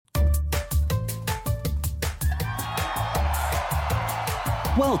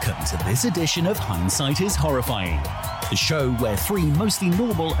Welcome to this edition of Hindsight is Horrifying, the show where three mostly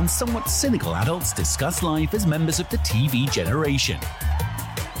normal and somewhat cynical adults discuss life as members of the TV generation.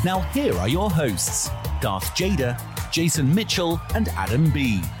 Now here are your hosts, Darth Jada, Jason Mitchell, and Adam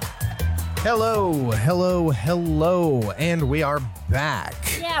B. Hello, and we are back.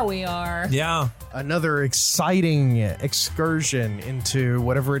 Yeah, we are. Yeah. Another exciting excursion into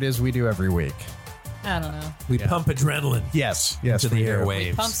whatever it is we do every week. I don't know. We pump adrenaline. Yes, into the we do.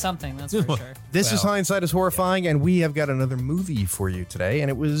 airwaves. Pump something, that's for sure. This is Hindsight is Horrifying, and we have got another movie for you today. And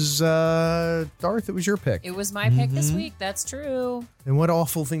it was, Darth, it was your pick. It was my pick this week, that's true. And what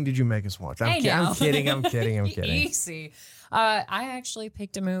awful thing did you make us watch? I'm kidding. Easy. I actually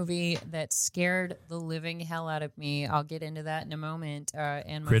picked a movie that scared the living hell out of me. I'll get into that in a moment.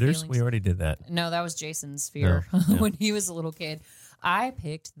 And my Critters? feelings- We already did that. No, that was Jason's fear when he was a little kid. I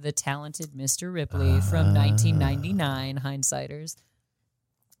picked The Talented Mr. Ripley from 1999, Hindsighters.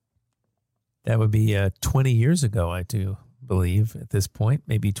 That would be 20 years ago, I do believe, at this point.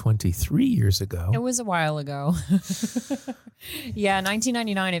 Maybe 23 years ago. It was a while ago. Yeah,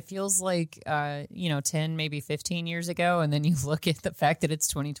 1999, it feels like, 10, maybe 15 years ago. And then you look at the fact that it's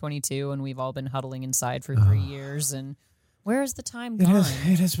 2022 and we've all been huddling inside for 3 years. And where has the time gone?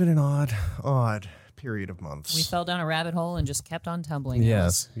 It has been an odd period of months. We fell down a rabbit hole and just kept on tumbling.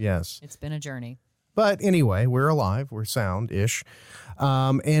 Yes. It's been a journey. But anyway, we're alive. We're sound-ish.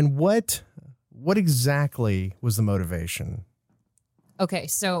 And what exactly was the motivation? Okay,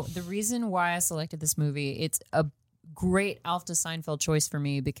 so the reason why I selected this movie, it's a great Alfta Seinfeld choice for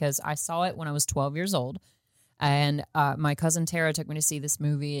me because I saw it when I was 12 years old. And my cousin Tara took me to see this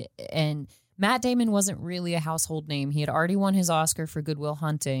movie. And Matt Damon wasn't really a household name. He had already won his Oscar for Good Will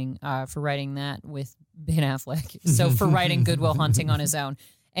Hunting for writing that with Ben Affleck. So for writing Good Will Hunting on his own.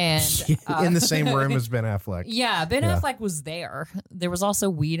 And in the same room as Ben Affleck. Yeah, Ben Affleck was there. There was also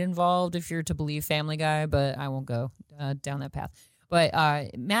weed involved, if you're to believe Family Guy, but I won't go down that path. But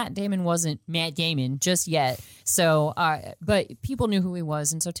Matt Damon wasn't Matt Damon just yet. So, but people knew who he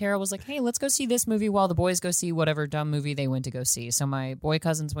was. And so Tara was like, hey, let's go see this movie while the boys go see whatever dumb movie they went to go see. So my boy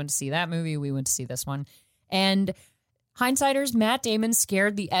cousins went to see that movie. We went to see this one. And Hindsighters, Matt Damon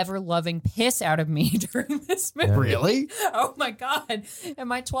scared the ever-loving piss out of me during this movie. Really? Oh, my God. And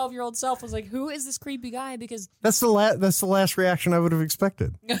my 12-year-old self was like, who is this creepy guy? Because that's the last reaction I would have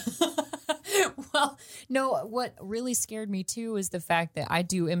expected. Well, no, what really scared me, too, is the fact that I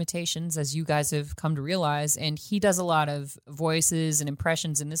do imitations, as you guys have come to realize, and he does a lot of voices and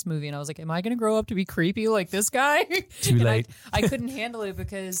impressions in this movie, and I was like, am I going to grow up to be creepy like this guy? Too late. I couldn't handle it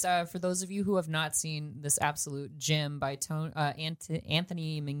because for those of you who have not seen this absolute gem by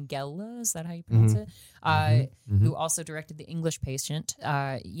Anthony Minghella, is that how you pronounce it? Who also directed The English Patient.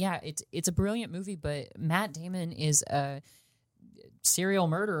 It's a brilliant movie, but Matt Damon is a serial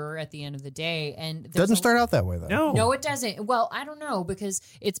murderer at the end of the day, and doesn't start out that way though. No, it doesn't. Well, I don't know because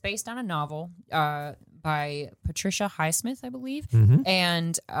it's based on a novel by Patricia Highsmith, I believe,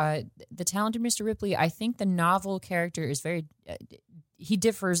 and The Talented Mr. Ripley. I think the novel character is very. He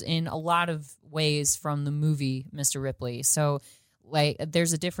differs in a lot of ways from the movie Mr. Ripley. So, like,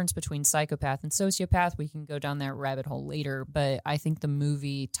 there's a difference between psychopath and sociopath. We can go down that rabbit hole later, but I think the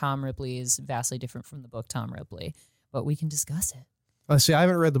movie Tom Ripley is vastly different from the book Tom Ripley. But we can discuss it. Let's see. I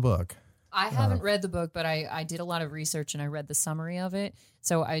haven't read the book. I haven't read the book, but I did a lot of research and I read the summary of it.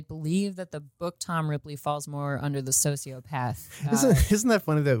 So I believe that the book Tom Ripley falls more under the sociopath. Isn't that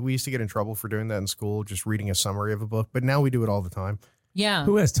funny that we used to get in trouble for doing that in school, just reading a summary of a book, but now we do it all the time. Yeah.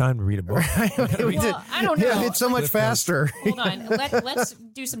 Who has time to read a book? I don't know. Yeah, it's so much faster. Hold on. Let's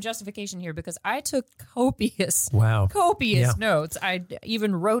do some justification here because I took copious notes. I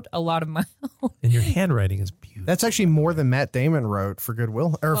even wrote a lot of my own. And your handwriting is beautiful. That's actually more than Matt Damon wrote for Good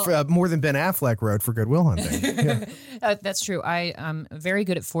Will, more than Ben Affleck wrote for Good Will Hunting. Yeah. That's true. I'm very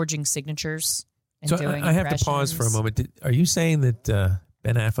good at forging signatures. And so doing I have to pause for a moment. Are you saying that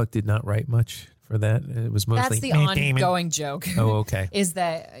Ben Affleck did not write much for that? It was mostly that's the Matt ongoing Damon. Joke. Oh, okay. Is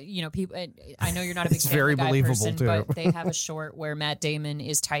that people? I know you're not a big It's Family very Guy believable person, too. but they have a short where Matt Damon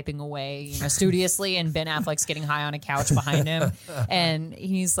is typing away, studiously, and Ben Affleck's getting high on a couch behind him, and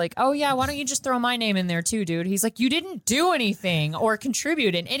he's like, "Oh yeah, why don't you just throw my name in there too, dude?" He's like, "You didn't do anything or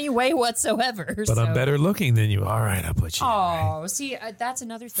contribute in any way whatsoever." But I'm better looking than you. All right, I'll put you. Oh, see, that's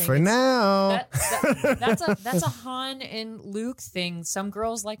another thing. For now, that's a Han and Luke thing. Some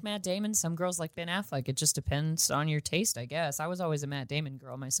girls like Matt Damon, some girls like Ben Affleck. It just depends on your taste, I guess. I was always a Matt Damon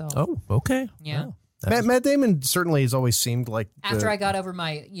girl myself. Oh, okay. Yeah. Wow. Matt Damon certainly has always seemed like after I got over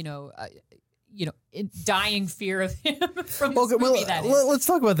my, dying fear of him from this movie. That is. Let's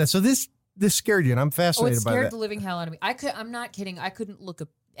talk about that. So this this scared you, and I'm Oh, fascinated it by scared that. the living hell out of me. I'm not kidding. I couldn't look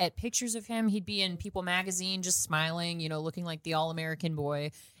at pictures of him. He'd be in People magazine, just smiling, looking like the all-American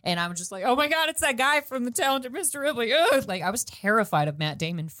boy. And I was just like, oh my God, it's that guy from The Talented Mr. Ripley. Ugh. Like, I was terrified of Matt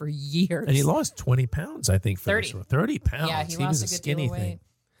Damon for years. And he lost 20 pounds, I think, for 30. this one. 30 pounds. Yeah, he was lost a a good skinny deal of weight. thing.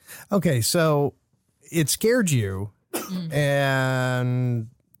 Okay, so it scared you, and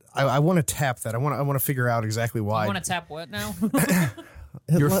I want to tap that. I want to figure out exactly why. You want to tap what now?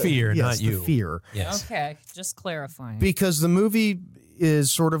 Your fear, Yes, not the you. fear. Yes. Okay, just clarifying. Because the movie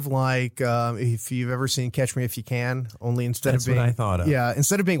is sort of like if you've ever seen Catch Me If You Can, only instead That's of being what I thought of. Yeah,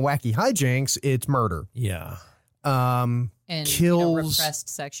 instead of being wacky hijinks, it's murder. Yeah. And kills- repressed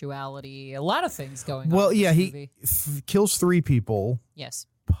sexuality, a lot of things going on. Well, in yeah, this he movie. kills 3 people, Yes.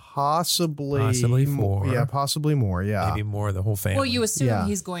 possibly 4. Yeah, possibly more. Yeah, Maybe more, the whole family. Well, you assume Yeah.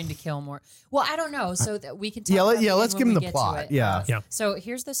 he's going to kill more. Well, I don't know. So that we can talk Yeah, about it let's when give him we the get to plot. it. Yeah. Yeah. So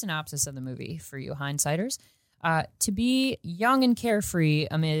here's the synopsis of the movie for you hindsighters. To be young and carefree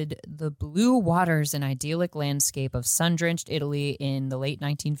amid the blue waters and idyllic landscape of sun-drenched Italy in the late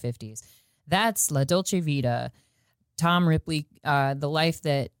 1950s. That's La Dolce Vita. Tom Ripley, the life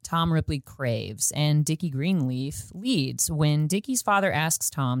that Tom Ripley craves, and Dickie Greenleaf leads when Dickie's father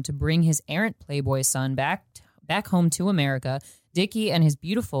asks Tom to bring his errant playboy son back home to America. Dickie and his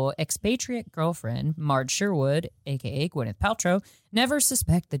beautiful expatriate girlfriend, Marge Sherwood, a.k.a. Gwyneth Paltrow, never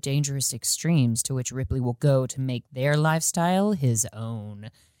suspect the dangerous extremes to which Ripley will go to make their lifestyle his own.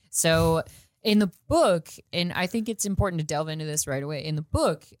 So in the book, and I think it's important to delve into this right away, in the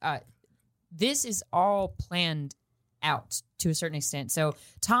book, this is all planned out to a certain extent. So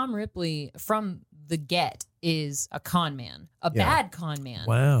Tom Ripley, from the get, is a con man, a bad con man.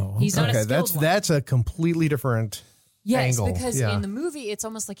 Wow. He's not a okay, skilled one. that's a completely different. Yes, angle. because Yeah. in the movie, it's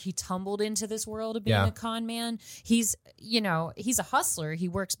almost like he tumbled into this world of being Yeah. a con man. He's a hustler. He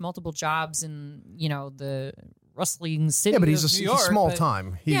works multiple jobs in, the rustling city Yeah, but of he's New York, small but-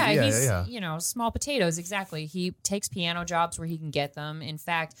 time. He's small potatoes, exactly. He takes piano jobs where he can get them. In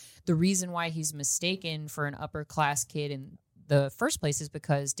fact, the reason why he's mistaken for an upper class kid in the first place is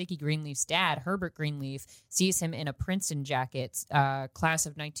because Dickie Greenleaf's dad, Herbert Greenleaf, sees him in a Princeton jacket, class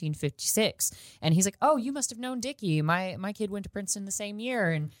of 1956, and he's like, "Oh, you must have known Dickie. My kid went to Princeton the same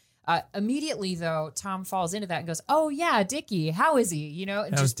year." And immediately, though, Tom falls into that and goes, "Oh yeah, Dickie, how is he?" How's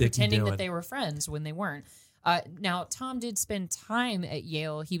Just Dickie pretending doing? that they were friends when they weren't. Now, Tom did spend time at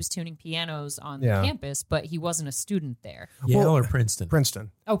Yale. He was tuning pianos on Yeah. the campus, but he wasn't a student there. Yale Well, or Princeton?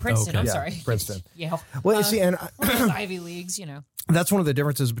 Princeton. Oh, Princeton. Okay. I'm Yeah, sorry. Princeton. Yale. Well, you see, and One of those Ivy Leagues, that's one of the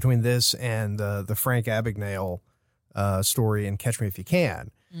differences between this and the Frank Abagnale story in Catch Me If You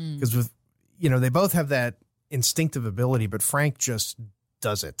Can, because with they both have that instinctive ability, but Frank just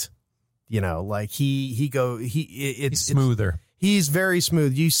does it. Like it's smoother. He's very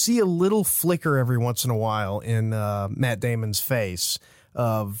smooth. You see a little flicker every once in a while in Matt Damon's face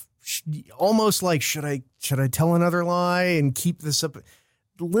of almost like should I tell another lie and keep this up.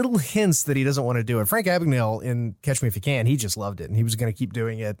 Little hints that he doesn't want to do it. Frank Abagnale in Catch Me If You Can, he just loved it, and he was going to keep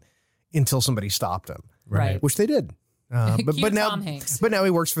doing it until somebody stopped him, Right. which they did. But Cue now, Tom Hanks. but now he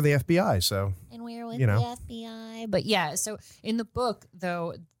works for the FBI. So And we're with You know. the FBI. But yeah, so in the book,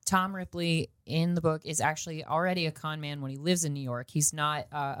 though, Tom Ripley in the book is actually already a con man when he lives in New York. He's not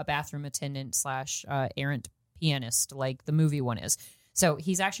a bathroom attendant / errant pianist like the movie one is. So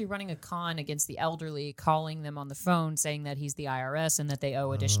he's actually running a con against the elderly, calling them on the phone, saying that he's the IRS and that they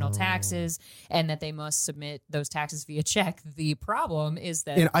owe additional taxes and that they must submit those taxes via check. The problem is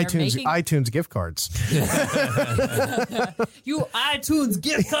that in they're iTunes gift cards. You iTunes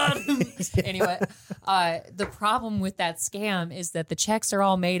gift card. Anyway, the problem with that scam is that the checks are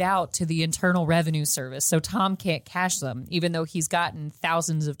all made out to the Internal Revenue Service, so Tom can't cash them. Even though he's gotten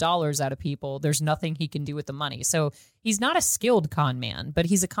thousands of dollars out of people, there's nothing he can do with the money. So he's not a skilled con man, but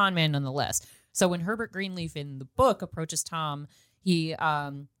he's a con man nonetheless. So when Herbert Greenleaf in the book approaches Tom, he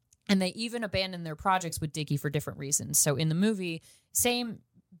and they even abandon their projects with Dickie for different reasons. So in the movie, same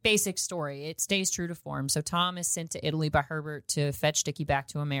basic story. It stays true to form. So Tom is sent to Italy by Herbert to fetch Dickie back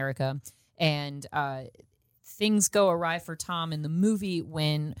to America. And things go awry for Tom in the movie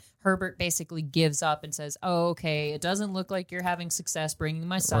when Herbert basically gives up and says, "Oh, okay, it doesn't look like you're having success bringing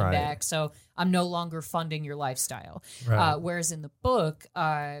my son Right. back, so I'm no longer funding your lifestyle." Right. Whereas in the book,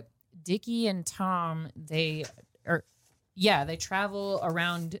 Dickie and Tom, they travel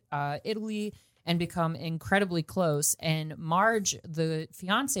around Italy and become incredibly close. And Marge, the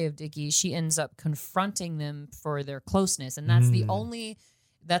fiance of Dickie, she ends up confronting them for their closeness. And that's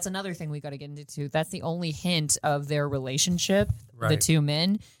that's another thing we got to get into. That's the only hint of their relationship, the Right. two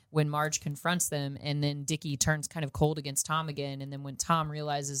men. when Marge confronts them, and then Dickie turns kind of cold against Tom again. And then when Tom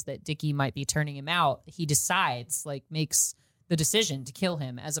realizes that Dickie might be turning him out, he decides, like, makes the decision to kill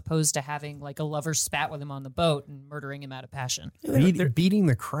him, as opposed to having like a lover spat with him on the boat and murdering him out of passion. Beating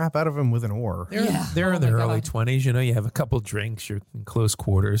the crap out of him with an oar. They're in their early 20s. You know, you have a couple drinks, you're in close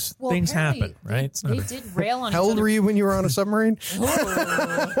quarters. Well, things happen, apparently right? They did rail on. How each old other. were you when you were on a submarine?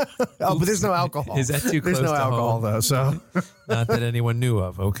 Oh. Oh, but there's no alcohol. Is that too close There's no to alcohol, home? though, so. Not that anyone knew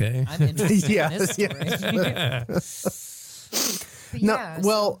of, okay? I'm interested Yeah, in this story. But No, yeah,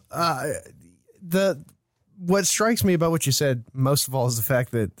 well, what strikes me about what you said most of all is the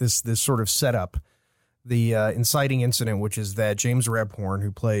fact that this sort of setup, the inciting incident, which is that James Rebhorn,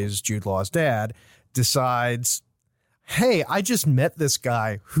 who plays Jude Law's dad, decides, hey, I just met this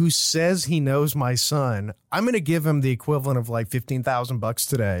guy who says he knows my son. I'm going to give him the equivalent of like $15,000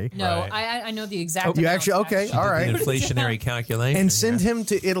 today. no, Right. I know the exact. Oh, you amount, actually- okay, all right. An inflationary calculation. And send him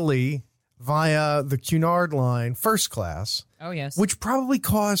to Italy via the Cunard line first class, Oh yes. which probably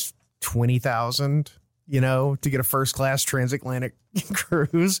costs $20,000, to get a first class transatlantic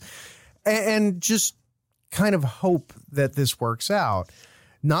cruise, and just kind of hope that this works out.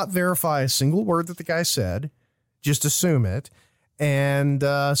 Not verify a single word that the guy said, just assume it. And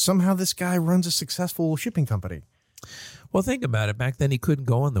somehow this guy runs a successful shipping company. Well, think about it. Back then, he couldn't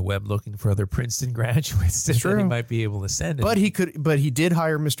go on the web looking for other Princeton graduates that True. he might be able to send. But he did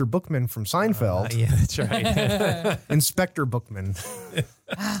hire Mr. Bookman from Seinfeld, Yeah, that's right. Inspector Bookman.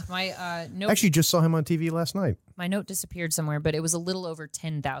 My note. Actually, just saw him on TV last night. My note disappeared somewhere, but it was a little over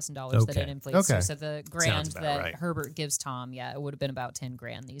 $10,000 that Okay. it inflates. Okay. So the grand about that right. Herbert gives Tom, it would have been about 10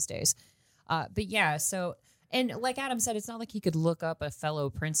 grand these days. But yeah, so, and like Adam said, it's not like he could look up a fellow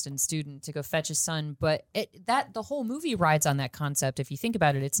Princeton student to go fetch his son, but the whole movie rides on that concept. If you think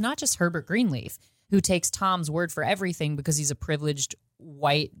about it, it's not just Herbert Greenleaf who takes Tom's word for everything because he's a privileged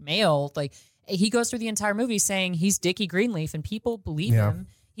white male. Like, he goes through the entire movie saying he's Dickie Greenleaf, and people believe Yeah. him.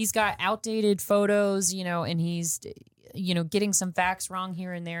 He's got outdated photos, and he's, getting some facts wrong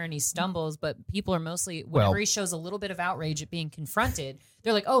here and there, and he stumbles. But people are mostly, whenever Well- he shows a little bit of outrage at being confronted,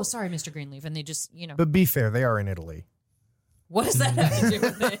 they're like, "Oh, sorry, Mr. Greenleaf," and they just, But be fair, they are in Italy. what does that have to do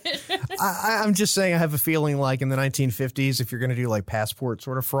with it? I'm just saying I have a feeling like in the 1950s, if you're going to do like passport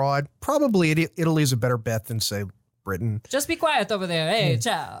sort of fraud, probably Italy is a better bet than, say, Britain. Just be quiet over there. Hey,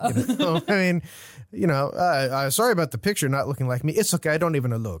 ciao. So, I mean, sorry about the picture not looking like me. It's okay. I don't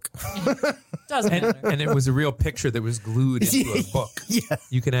even look. Doesn't matter. and it was a real picture that was glued into a book. Yeah.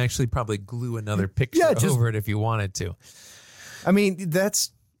 You can actually probably glue another picture Yeah, just- over it if you wanted to. I mean,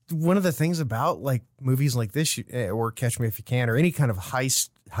 that's one of the things about like movies like this, or Catch Me If You Can, or any kind of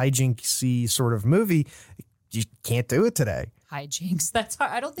hijinksy sort of movie. You can't do it today. Hijinks. That's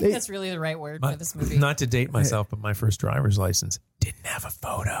hard. I don't think that's really the right word for this movie. Not to date myself, but my first driver's license didn't have a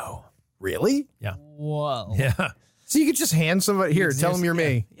photo. Really? Yeah. Whoa. Yeah. So you could just hand somebody here, tell them you're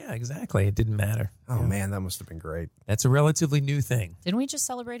me. Yeah, exactly. It didn't matter. Oh man, that must have been great. That's a relatively new thing. Didn't we just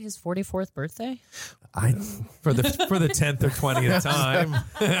celebrate his 44th birthday? For the 10th or 20th time.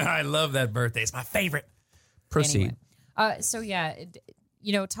 I love that birthday. It's my favorite. Proceed. Anyway. So yeah,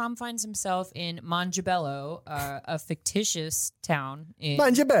 Tom finds himself in Mangiabello, a fictitious town in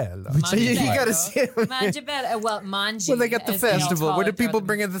Mangiabello. So you got to see it. Mangiabello. Well, Mangi. When they got the as they all festival, call where it the people throughout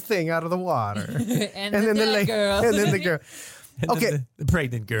bringing the thing out of the water, and then the dead girl. and then the girl. And Okay. then the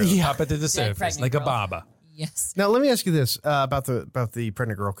pregnant girl Yeah. up into the surface pregnant like a girl. baba. Yes. Now let me ask you this about the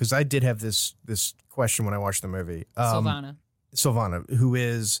pregnant girl, because I did have this question when I watched the movie. Sylvana, who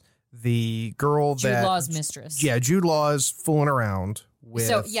is the girl Jude that Law's mistress. Yeah, Jude Law's fooling around with.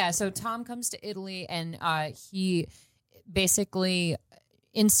 So Tom comes to Italy, and he basically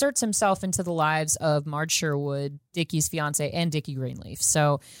inserts himself into the lives of Marge Sherwood, Dickie's fiance, and Dickie Greenleaf.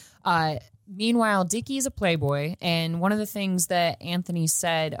 So meanwhile, Dickie's a playboy, and one of the things that Anthony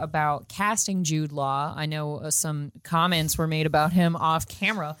said about casting Jude Law, I know some comments were made about him off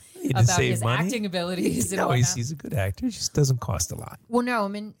camera to about save his money? acting abilities. And No, whatnot. he's a good actor. It just doesn't cost a lot. Well, no, I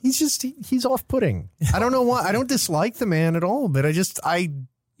mean, he's off-putting. I don't know why. I don't dislike the man at all, but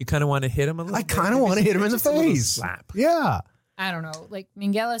You kind of want to hit him a little I bit? kind of want to hit him in the Just a little face. slap. Yeah. I don't know. Like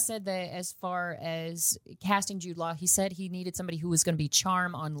Minghella said that as far as casting Jude Law, he said he needed somebody who was going to be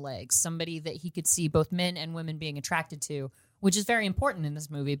charm on legs, somebody that he could see both men and women being attracted to, which is very important in this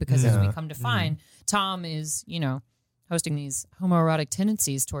movie because as we come to find, Tom is, hosting these homoerotic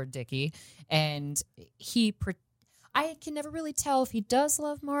tendencies toward Dickie, and I can never really tell if he does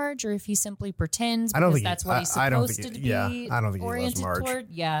love Marge or if he simply pretends I don't because think that's what he's I don't supposed think to he- be I don't think he loves oriented Marge. toward.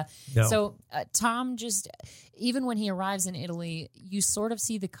 Yeah. No. So Tom just, even when he arrives in Italy, you sort of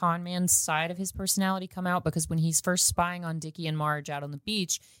see the con man side of his personality come out because when he's first spying on Dickie and Marge out on the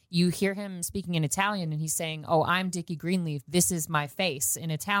beach, you hear him speaking in Italian and he's saying, "Oh, I'm Dickie Greenleaf. This is my face," in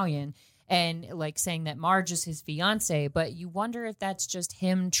Italian. And like saying that Marge is his fiance, but you wonder if that's just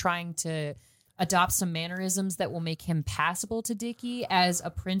him trying to adopt some mannerisms that will make him passable to Dickie as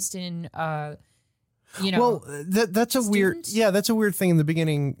a Princeton, Well, that's a weird, student? that's a weird thing in the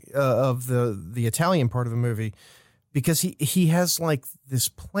beginning of the Italian part of the movie, because he has like this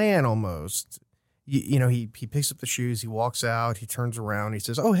plan almost. He picks up the shoes, he walks out, he turns around, he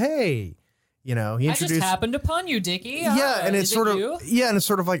says, "Oh, hey," he I introduces. just happened upon you, Dickie. Yeah, and it's Is sort it of you? and it's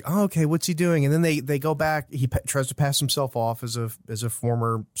sort of like, oh, okay, what's he doing? And then they go back. He tries to pass himself off as a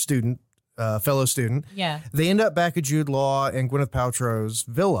former student, fellow student. Yeah. They end up back at Jude Law and Gwyneth Paltrow's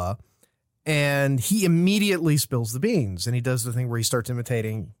villa, and he immediately spills the beans. And he does the thing where he starts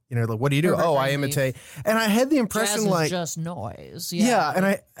imitating. Like, what do you do? Herbert Oh, I Greenleaf. imitate. And I had the impression Jazz is like, just noise. yeah,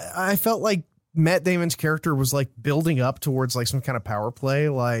 and I felt like Matt Damon's character was like building up towards like some kind of power play.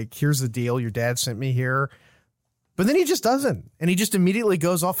 Like, here's the deal. Your dad sent me here. But then he just doesn't. And he just immediately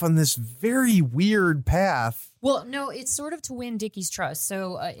goes off on this very weird path. Well, no, it's sort of to win Dickie's trust.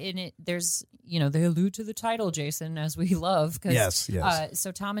 So in it, there's, they allude to the title, Jason, as we love. 'Cause, Yes.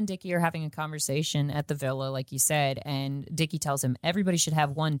 So Tom and Dickie are having a conversation at the villa, like you said, and Dickie tells him everybody should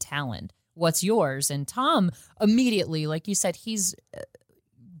have one talent. What's yours? And Tom immediately, like you said, he's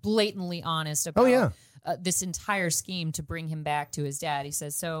blatantly honest about this entire scheme to bring him back to his dad. He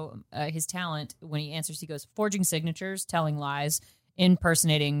says, his talent, when he answers, he goes, forging signatures, telling lies,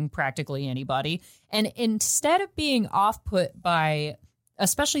 impersonating practically anybody. And instead of being off-put by,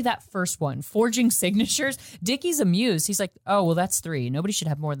 especially that first one, forging signatures, Dickie's amused. He's like, oh, well, that's 3. Nobody should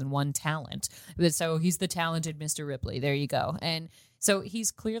have more than one talent. So he's the talented Mr. Ripley. There you go. And so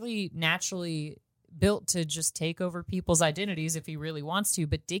he's clearly naturally built to just take over people's identities if he really wants to.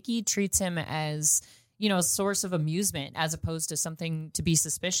 But Dickie treats him as, a source of amusement as opposed to something to be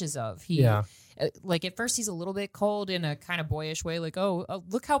suspicious of. Like at first he's a little bit cold in a kind of boyish way. Like, oh,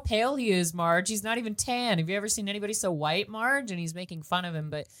 look how pale he is, Marge. He's not even tan. Have you ever seen anybody so white, Marge? And he's making fun of him.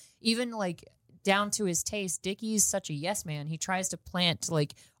 But even like down to his taste, Dickie's such a yes man. He tries to plant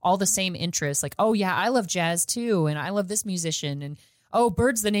like all the same interests. Like, oh yeah, I love jazz too. And I love this musician. And oh,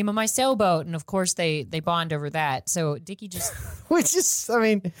 Bird's the name of my sailboat. And of course they bond over that. So Dickie just, which is,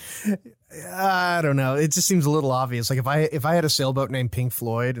 I don't know. It just seems a little obvious. Like if I had a sailboat named Pink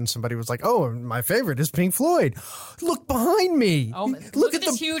Floyd and somebody was like, "Oh, my favorite is Pink Floyd. Look behind me. oh, look at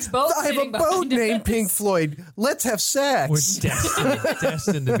this huge boat. I have a sitting boat behind named us." Pink Floyd. Let's have sex." We're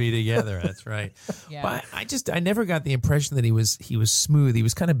destined to be together. That's right. Yeah. But I never got the impression that he was smooth. He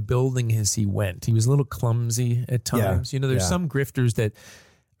was kind of building as he went. He was a little clumsy at times. There's some grifters that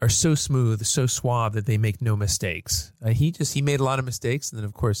are so smooth, so suave that they make no mistakes. He made a lot of mistakes, and then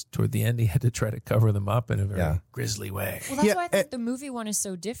of course toward the end he had to try to cover them up in a very grisly way. Well, that's why I think the movie one is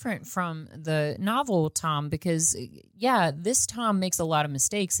so different from the novel Tom, because this Tom makes a lot of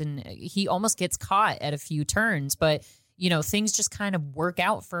mistakes and he almost gets caught at a few turns, but things just kind of work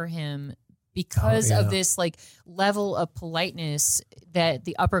out for him because of this like level of politeness that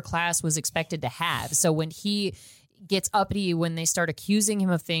the upper class was expected to have. So when he gets uppity, when they start accusing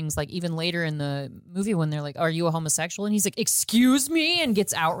him of things, like even later in the movie when they're like, "Are you a homosexual?" and he's like, "Excuse me," and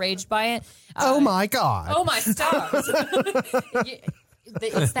gets outraged by it. Oh my God. Oh my stars.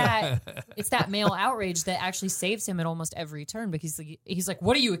 It's that male outrage that actually saves him at almost every turn, because he's like,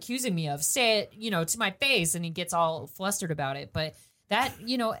 "What are you accusing me of? Say it, to my face," and he gets all flustered about it. But that,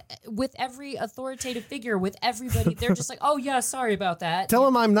 with every authoritative figure, with everybody, they're just like, "Oh yeah, sorry about that." Tell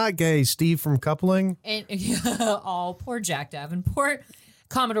him I'm not gay, Steve from Coupling. And poor Jack Davenport,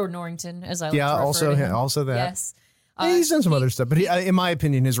 Commodore Norrington, as I like to refer also to him. also that. Yes. He's done some other stuff, but in my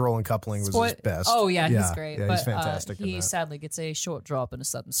opinion, his role in Coupling was his best. Oh yeah, he's great. Yeah, but, he's fantastic. in he that. sadly gets a short drop and a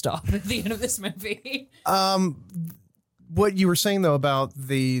sudden stop at the end of this movie. What you were saying though about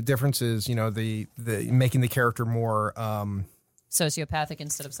the differences, the making the character more. Sociopathic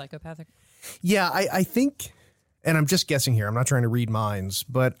instead of psychopathic. Yeah, I think, and I'm just guessing here, I'm not trying to read minds,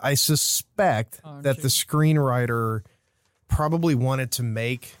 but I suspect that the screenwriter probably wanted to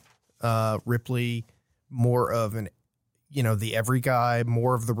make Ripley more of an the every guy,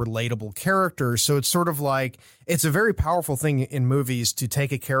 more of the relatable characters. So it's sort of like, it's a very powerful thing in movies to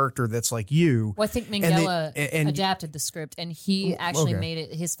take a character that's like you. Well, I think Minghella adapted the script, and he actually made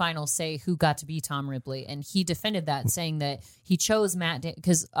it his final say who got to be Tom Ripley. And he defended that, saying that he chose Matt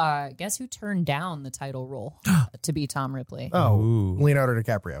because guess who turned down the title role to be Tom Ripley? Oh, Leonardo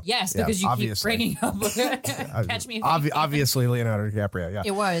DiCaprio. Yes, because you obviously. keep bringing up Catch Me If You Can. Obviously Leonardo DiCaprio, yeah.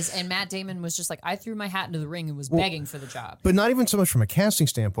 It was, and Matt Damon was just like, I threw my hat into the ring and was begging for the job. But not even so much from a casting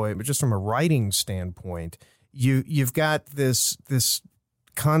standpoint, but just from a writing standpoint. You've got this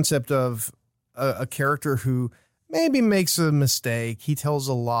concept of a character who maybe makes a mistake, he tells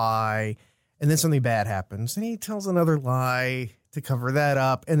a lie, and then something bad happens, and he tells another lie to cover that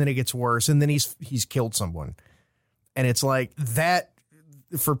up, and then it gets worse, and then he's killed someone. And it's like that,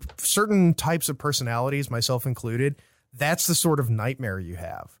 for certain types of personalities, myself included, that's the sort of nightmare you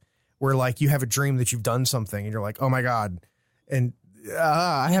have, where like you have a dream that you've done something and you're like, oh my God. And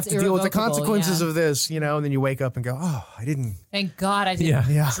I have to deal with the consequences of this, and then you wake up and go, oh, I didn't. Thank God I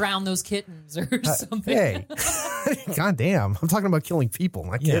didn't drown those kittens or something. Hey, God damn. I'm talking about killing people.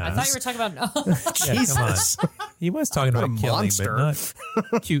 Not kittens. I thought you were talking about, Jesus. Come on. He was talking about killing, monster. But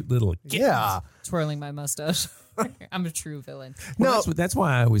not cute little kittens. Yeah. twirling my mustache. I'm a true villain. Well, that's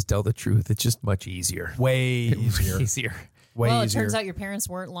why I always tell the truth. It's just much easier. Way easier. Well, it turns out your parents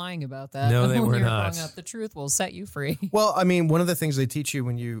weren't lying about that. No, they when were you're not. growing up, the truth will set you free. Well, I mean, one of the things they teach you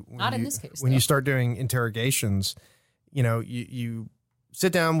when you start doing interrogations, you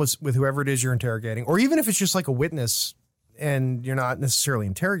sit down with whoever it is you're interrogating, or even if it's just like a witness and you're not necessarily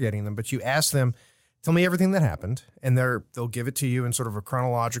interrogating them, but you ask them, tell me everything that happened, and they'll give it to you in sort of a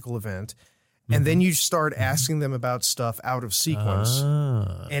chronological event. Mm-hmm. And then you start asking them about stuff out of sequence.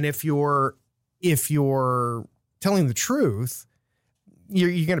 And if you're telling the truth, you're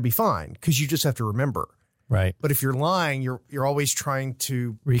going to be fine because you just have to remember. Right. But if you're lying, you're always trying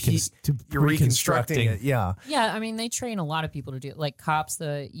to you're reconstructing it. Yeah. Yeah. I mean, they train a lot of people to do it. Like cops,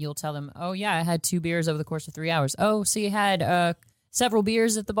 you'll tell them, oh yeah, I had 2 beers over the course of 3 hours. Oh, so you had several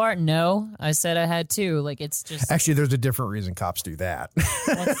beers at the bar? No, I said I had 2. Like it's just actually there's a different reason cops do that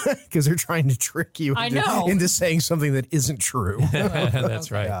because they're trying to trick you into saying something that isn't true.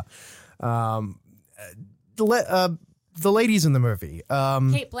 That's right. Yeah. The ladies in the movie,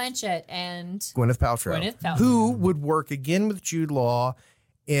 Kate Blanchett and Gwyneth Paltrow, who would work again with Jude Law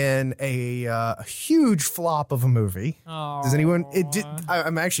in a huge flop of a movie. Oh. Does anyone?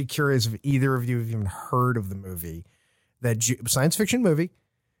 I'm actually curious if either of you have even heard of the movie, that science fiction movie.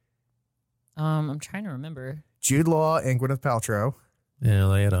 I'm trying to remember. Jude Law and Gwyneth Paltrow. Yeah,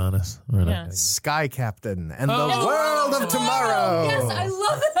 lay it on us. Sky Captain and the World of Tomorrow. Yes, I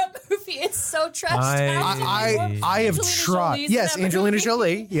love that movie. It's so trash. I have tried. Yes, Angelina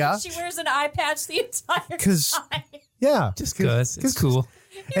Jolie. Yeah, she wears an eye patch the entire time. Yeah, just because it's cool.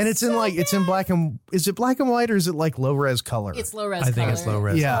 And it's in black and is it black and white or is it like low res color? It's low res. I think it's low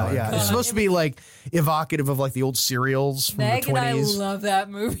res. Yeah, yeah. It's supposed to be like evocative of like the old serials from Meg the 20s. and I love that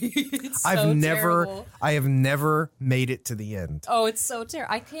movie. It's I have never made it to the end. Oh, it's so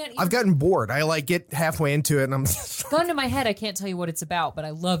terrible. I can't. I've gotten bored. I like get halfway into it and I'm gun to my head. I can't tell you what it's about, but I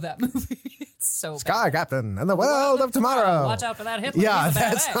love that movie. It's so Sky Captain and the World of Tomorrow. Watch out for that Hitler. Yeah,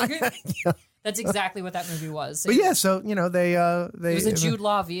 That's exactly what that movie was. But yeah, so they it was a Jude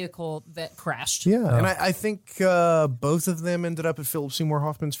Law vehicle that crashed. Yeah, and I think both of them ended up at Philip Seymour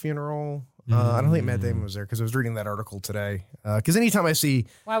Hoffman's funeral. I don't think Matt Damon was there because I was reading that article today. Because anytime I see,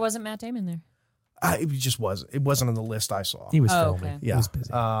 why wasn't Matt Damon there? It just wasn't. It wasn't on the list I saw. He was filming. Okay. Yeah, he was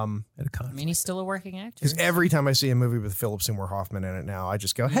busy. At a concert. I mean, he's still a working actor. Because every time I see a movie with Philip Seymour Hoffman in it now, I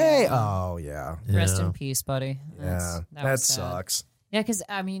just go, "Hey, oh yeah, rest in peace, buddy." That sucks. Yeah, because,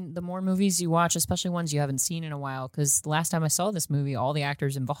 I mean, the more movies you watch, especially ones you haven't seen in a while, because the last time I saw this movie, all the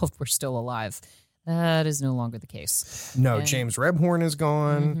actors involved were still alive. That is no longer the case. No, James Rebhorn is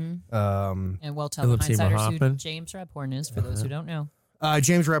gone. And well, tell the hindsighters who James Rebhorn is, for those who don't know.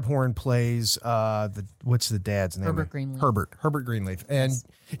 James Rebhorn plays what's the dad's name? Herbert Greenleaf. And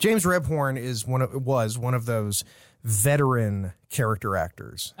James Rebhorn was one of those veteran character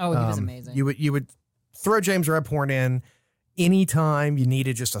actors. Oh, he was amazing. You would throw James Rebhorn in anytime you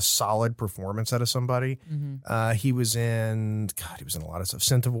needed just a solid performance out of somebody. He was in a lot of stuff.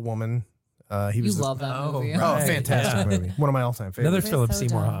 Scent of a Woman. You love that movie. Oh, fantastic movie. One of my all-time favorites. Another Philip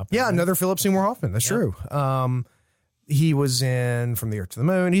Seymour Hoffman. Yeah, another Philip Seymour Hoffman. That's true. He was in From the Earth to the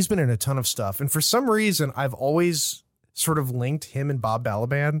Moon. He's been in a ton of stuff. And for some reason, I've always sort of linked him and Bob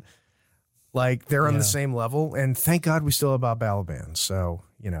Balaban. Like, they're on the same level. And thank God we still have Bob Balaban. So,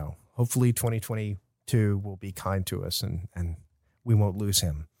 hopefully 2022 will be kind to us and we won't lose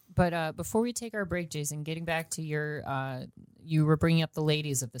him. But before we take our break, Jason, getting back to your, you were bringing up the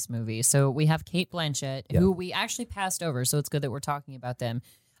ladies of this movie. So we have Cate Blanchett, who we actually passed over. So it's good that we're talking about them.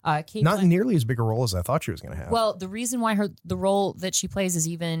 Not nearly as big a role as I thought she was going to have. Well, the reason why the role that she plays is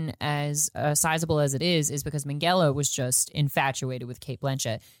even as sizable as it is because Minghella was just infatuated with Cate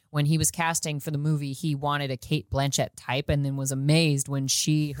Blanchett. When he was casting for the movie, he wanted a Cate Blanchett type and then was amazed when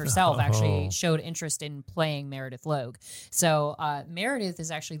she herself actually showed interest in playing Meredith Logue. So Meredith is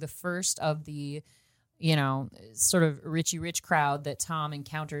actually the first of the sort of Richie Rich crowd that Tom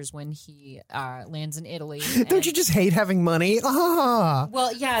encounters when he lands in Italy. Don't you just hate having money?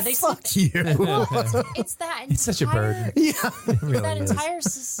 Well, yeah, they fuck you. Well, it's that. It's such a burden. Yeah, really that is. entire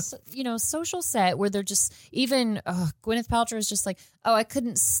social set where they're just even Gwyneth Paltrow is just like, oh, I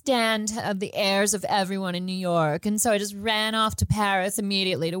couldn't stand the airs of everyone in New York, and so I just ran off to Paris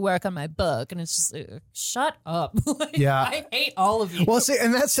immediately to work on my book. And it's just shut up. Yeah, I hate all of you. Well, see,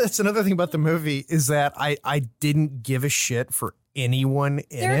 and that's another thing about the movie is that I didn't give a shit for anyone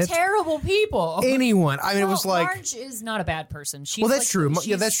in They're it. terrible people. Anyone. I mean, it was like Marge is not a bad person. She's that's true.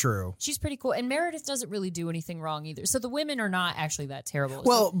 Yeah, that's true. She's pretty cool, and Meredith doesn't really do anything wrong either. So the women are not actually that terrible.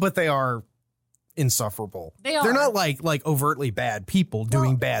 Well, but they are insufferable. They're not like overtly bad people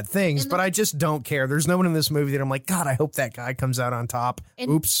doing bad things, but I just don't care. There's no one in this movie that I'm like, God, I hope that guy comes out on top.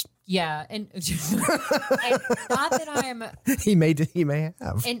 Oops. Yeah, and not that I'm. He may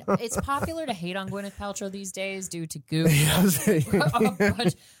have. And it's popular to hate on Gwyneth Paltrow these days due to Goop,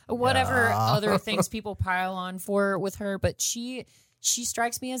 whatever other things people pile on for with her. But she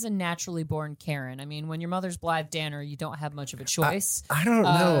strikes me as a naturally born Karen. I mean, when your mother's Blythe Danner, you don't have much of a choice. I don't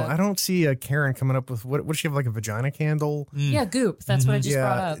know. I don't see a Karen coming up with what does she have, like a vagina candle? Yeah, Goop. That's what I just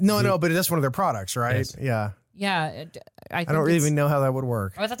brought up. No, but that's one of their products, right? Yes. Yeah. Yeah, I don't really even know how that would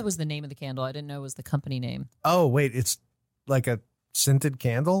work. I thought that was the name of the candle. I didn't know it was the company name. Oh, wait, it's like a scented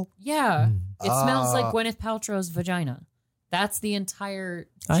candle? Yeah, it smells like Gwyneth Paltrow's vagina. That's the entire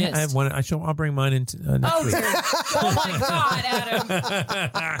gist. I have one. I'll bring mine into next week. Oh my God,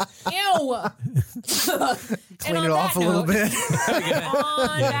 Adam! Ew! Clean it off a little bit.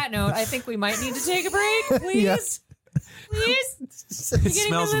 On that note, I think we might need to take a break, please. Yeah. Please. It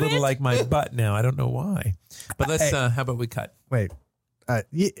smells a little like my butt now. I don't know why. But let's. How about we cut? Wait, I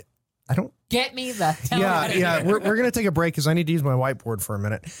don't. Get me the hell out of Yeah. here. We're gonna take a break because I need to use my whiteboard for a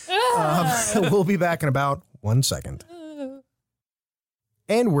minute. We'll be back in about 1 second.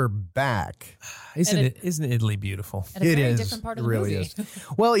 And we're back. Isn't Italy beautiful? At a It very is. different part of It the really movie. is.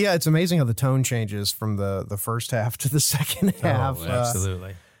 Well, yeah, it's amazing how the tone changes from the first half to the second half. Oh,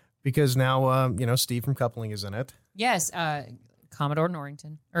 absolutely. Because now, Steve from Coupling is in it. Yes, Commodore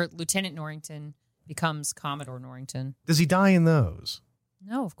Norrington or Lieutenant Norrington becomes Commodore Norrington. Does he die in those?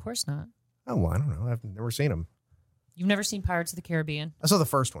 No, of course not. Oh, well, I don't know. I've never seen him. You've never seen Pirates of the Caribbean? I saw the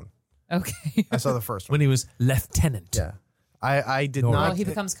first one. Okay. I saw the first one. When he was lieutenant. Yeah. I did No, not. Well, he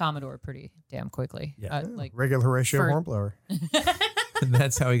becomes Commodore pretty damn quickly. Yeah. Like, regular Horatio for- Hornblower. And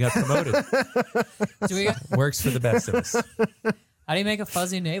that's how he got promoted. do we? Works for the best of us. How do you make a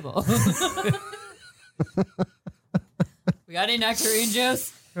fuzzy navel? We got any nectarine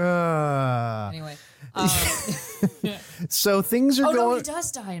juice? Anyway. So things are Oh, no, going. he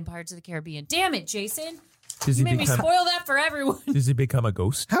does die in Pirates of the Caribbean. Damn it, Jason. Does You he made me become? spoil that for everyone. Does he become a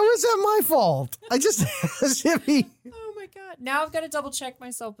ghost? How is that my fault? I just asked if he. Oh, my God. Now I've got to double check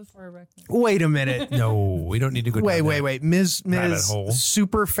myself before I recommend. Wait a minute. No, we don't need to go. down that. Wait. Ms. rabbit hole.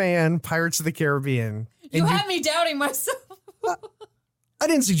 Super fan, Pirates of the Caribbean. You And had me doubting myself. I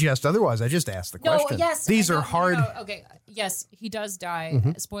didn't suggest otherwise. I just asked the No, question. yes. These I are know, hard. no, okay, yes, he does die.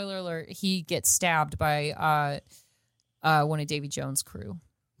 Mm-hmm. Spoiler alert: he gets stabbed by one of Davy Jones' crew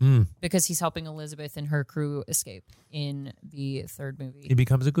because he's helping Elizabeth and her crew escape in the third movie. He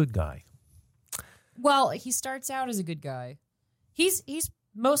becomes a good guy. Well, he starts out as a good guy. He's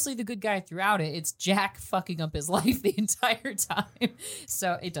mostly the good guy throughout it. It's Jack fucking up his life the entire time,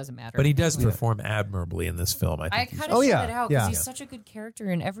 so it doesn't matter. But he does perform admirably in this film. I I think. kind of shut it out because yeah. he's such a good character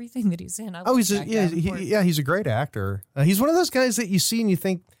in everything that he's in. I Oh, love he's Jack Davenport. he's a great actor. He's one of those guys that you see and you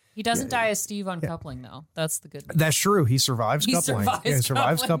think He doesn't die as Steve on Coupling, though. That's the good news. that's true. He survives He coupling. survives, Yeah, he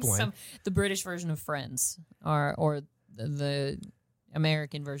survives coupling. the British version of Friends, or the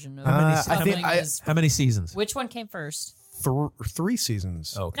American version of I Coupling think is. How many seasons? Which one came first? 3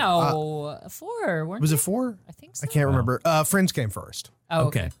 seasons. Okay. No, 4. Weren't Was they? it 4? I think so. I can't remember. Friends came first. Oh,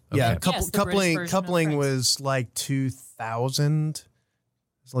 Okay. Yeah, Yes, the British version of coupling Friends. was like 2000.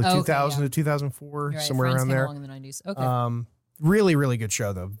 It's like Okay, 2000 yeah. to 2004, You're right, somewhere Friends around came there. along in the 90s. Okay. Really, really good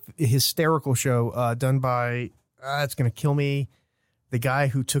show though. Hysterical show done by it's gonna kill me. The guy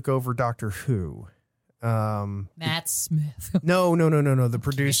who took over Doctor Who. Matt Smith. No. The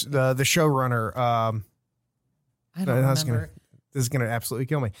producer, the showrunner. I don't remember. This is gonna absolutely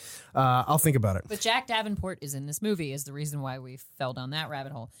kill me. I'll think about it. But Jack Davenport is in this movie is the reason why we fell down that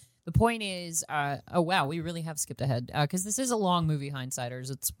rabbit hole. The point is, oh wow, we really have skipped ahead because this is a long movie,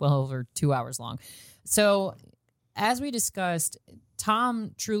 Hindsighters. It's well over 2 hours long. So as we discussed,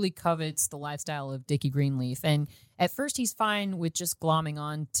 Tom truly covets the lifestyle of Dickie Greenleaf. And at first he's fine with just glomming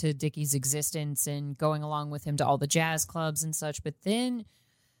on to Dickie's existence and going along with him to all the jazz clubs and such. But then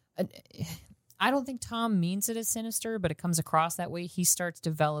I don't think Tom means it as sinister, but it comes across that way. He starts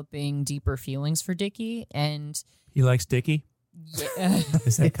developing deeper feelings for Dickie. And he likes Dickie? Yeah.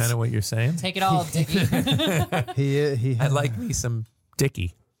 Is that kind of what you're saying? Take it all, Dickie. I like me some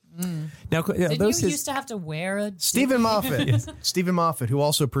Dickie. Now, Didn't you used to have to wear a Stephen Moffat? Yes. Stephen Moffat, who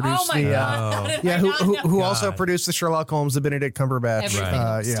also produced God. who also produced the Sherlock Holmes, the Benedict Cumberbatch.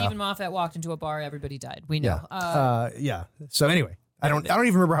 Everything. Stephen Moffat walked into a bar, everybody died. We know. So anyway, I don't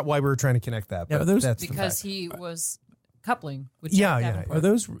even remember why we were trying to connect that. But that's because he was coupling with Yeah. Are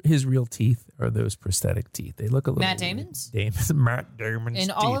those his real teeth or are those prosthetic teeth? They look a little Matt Damon's? Matt Damon's In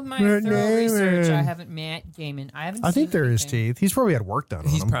teeth. all of my thorough research, I haven't Matt Damon. I haven't. I think seen they're his anything. teeth. He's probably had work done on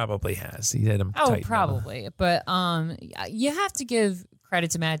He them. probably has. He had them. Oh, tightened up. probably. But you have to give credit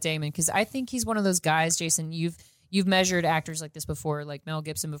to Matt Damon because I think he's one of those guys, Jason. You've measured actors like this before, like Mel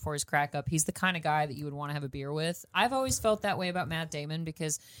Gibson before his crack up. He's the kind of guy that you would want to have a beer with. I've always felt that way about Matt Damon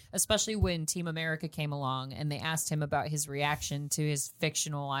because especially when Team America came along and they asked him about his reaction to his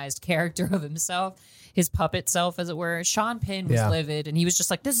fictionalized character of himself, his puppet self, as it were, Sean Penn was livid and he was just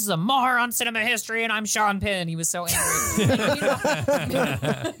like, this is a mar on cinema history and I'm Sean Penn. He was so angry.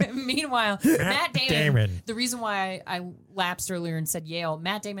 Meanwhile, Matt Damon, the reason why I lapsed earlier and said Yale,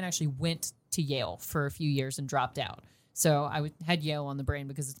 Matt Damon actually went to Yale for a few years and dropped out. So I had Yale on the brain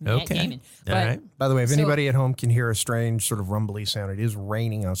because it's Matt Damon. But, All right. By the way, if anybody at home can hear a strange sort of rumbly sound, it is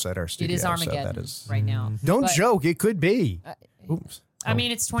raining outside our studio. It is Armageddon right now. Don't joke. It could be. Oops. I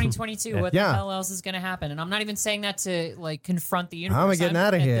mean, it's 2022. What the hell else is going to happen? And I'm not even saying that to like confront the universe. I'm getting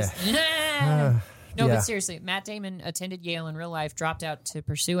out of here. No, but seriously, Matt Damon attended Yale in real life, dropped out to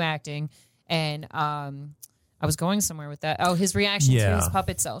pursue acting, and I was going somewhere with that. Oh, his reaction to his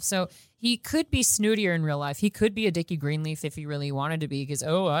puppet self. So he could be snootier in real life. He could be a Dickie Greenleaf if he really wanted to be because,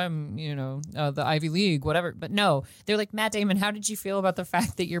 I'm, the Ivy League, whatever. But no, they're like, Matt Damon, how did you feel about the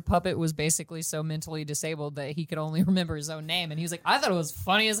fact that your puppet was basically so mentally disabled that he could only remember his own name? And he was like, I thought it was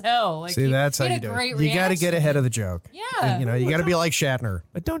funny as hell. Like, see, that's how you do it. You got to get ahead of the joke. Yeah. You got to be like Shatner.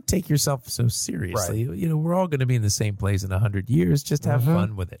 But don't take yourself so seriously. Right. We're all going to be in the same place in 100 years. Just have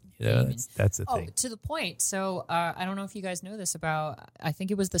fun with it. That's the thing. To the point. So I don't know if you guys know this about, I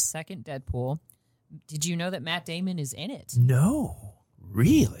think it was the second Deadpool. Did you know that Matt Damon is in it? No.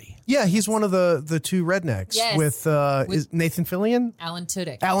 Really? Yeah, he's one of the two rednecks with is Nathan Fillion? Alan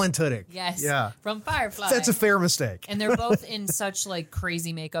Tudyk. Alan Tudyk. Yes. Yeah. From Firefly. That's a fair mistake. And they're both in such like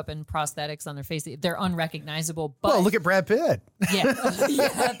crazy makeup and prosthetics on their face. They're unrecognizable. But well, look at Brad Pitt. Yeah. That was pretty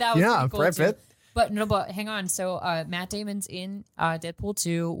cool Brad too. Pitt. But hang on. So Matt Damon's in Deadpool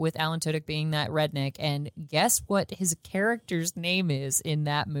 2 with Alan Tudyk being that redneck. And guess what his character's name is in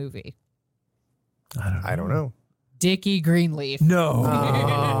that movie? I don't know. Dickie Greenleaf. No.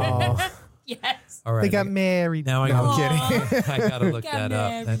 Oh. Yes. All right. They got married. Now I'm kidding. I got to look Got that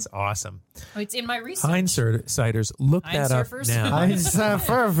married. up. That's awesome. Oh, it's in my research. Hindsighters, look that up Hindsurfers? now.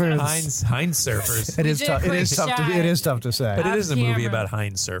 Hindsurfers. It is did a tough. It is quick tough. shot. It is tough to say. But it is a movie camera. about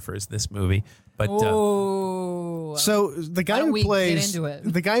hindsurfers, this movie. But Oh. So the guy Why don't who we get plays into it?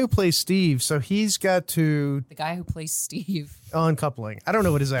 the guy who plays Steve, so he's got to The guy who plays Steve. uncoupling. I don't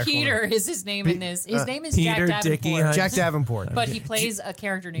know what his actual Peter is his name in this. His name is Peter Jack Dickie Davenport. Jack Davenport. But he plays a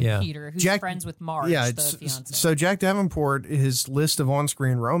character named Yeah. Peter who's Jack- friends with Marge, Yeah, the fiance. so Jack Davenport, his list of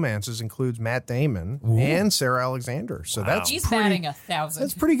on-screen romances includes Matt Damon and Sarah Alexander. So that's He's batting 1,000.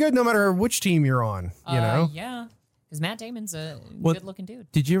 that's pretty good, no matter which team you're on. You know, Yeah. Because Matt Damon's a Well, good-looking dude.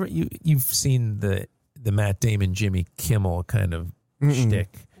 did you've seen the Matt Damon Jimmy Kimmel kind of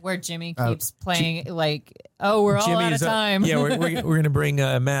shtick? Where Jimmy keeps playing like, oh, we're all out of time. Yeah, we're going to bring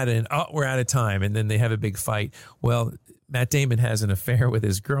Matt in. Oh, we're out of time. And then they have a big fight. Well, Matt Damon has an affair with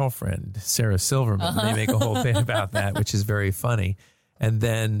his girlfriend, Sarah Silverman. And they make a whole bit about that, which is very funny. And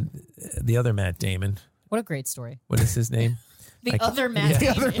then the other Matt Damon, What a great story. what is his name? The other Matt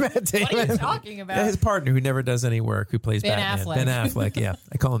Damon. other Matt What are you Damon. talking about? His partner who never does any work, who plays Ben Batman. Affleck. Ben Affleck, yeah.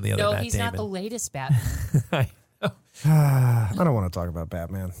 I call him the other No, Matt he's Damon. not the latest Batman. I don't want to talk about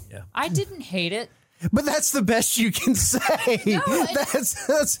Batman. I didn't hate it. But that's the best you can say. No, that's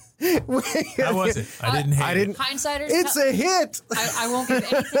How was it? I didn't hate it. Hindsighters. It's a hit. I won't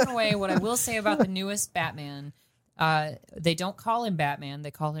give anything away. What I will say about the newest Batman, they don't call him Batman.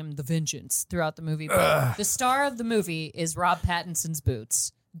 They call him the Vengeance throughout the movie. But the star of the movie is Rob Pattinson's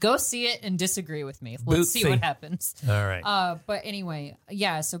Boots. Go see it and disagree with me. Let's see what happens. All right. But anyway,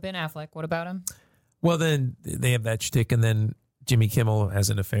 yeah, so Ben Affleck, what about him? Well, then they have that shtick, and then Jimmy Kimmel has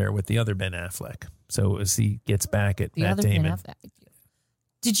an affair with the other Ben Affleck. So as he gets back at Matt Damon.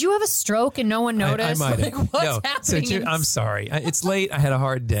 Did you have a stroke and no one noticed? I might have. What's happening? So I'm sorry. It's late. I had a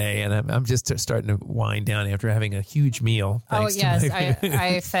hard day, and I'm just starting to wind down after having a huge meal. Oh, yes.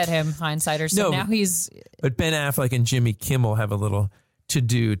 I fed him Hindsighter, so now he's... But Ben Affleck and Jimmy Kimmel have a little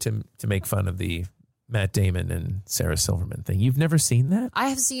to-do to make fun of the Matt Damon and Sarah Silverman thing. You've never seen that? I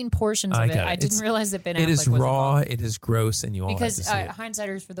have seen portions of it. I didn't realize that Ben Affleck was It is raw. involved. It is gross, and you all have to see it.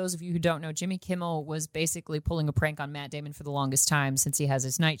 Hindsighters, for those of you who don't know, Jimmy Kimmel was basically pulling a prank on Matt Damon for the longest time since he has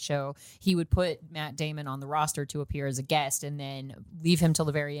his night show. He would put Matt Damon on the roster to appear as a guest and then leave him till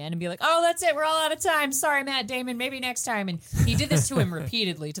the very end and be like, oh, that's it. We're all out of time. Sorry, Matt Damon. Maybe next time. And he did this to him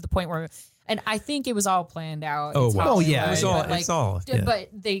repeatedly to the point where... And I think it was all planned out. Oh, well. Yeah. It's all. Yeah. But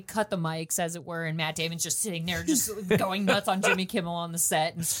they cut the mics, as it were, and Matt Damon's just sitting there just going nuts on Jimmy Kimmel on the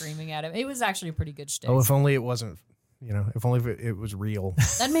set and screaming at him. It was actually a pretty good shtick. Oh, if only it wasn't, if only it was real.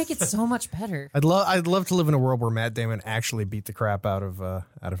 That'd make it so much better. I'd love to live in a world where Matt Damon actually beat the crap out of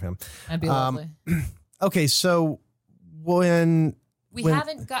him. That'd be lovely. Okay, so when...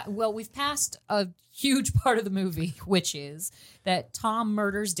 We've passed a huge part of the movie, which is that Tom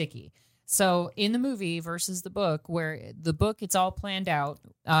murders Dickie. So in the movie versus the book, where the book, it's all planned out.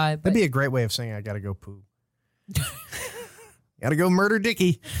 That'd be a great way of saying I gotta go poo. Gotta go murder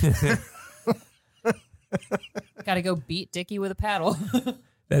Dickie. Gotta go beat Dickie with a paddle.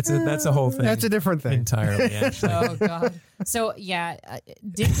 That's a whole thing. That's a different thing entirely. Actually. Oh God. So yeah,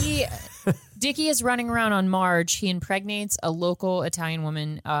 Dickie is running around on Marge. He impregnates a local Italian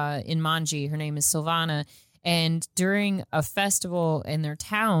woman in Manji. Her name is Silvana. And during a festival in their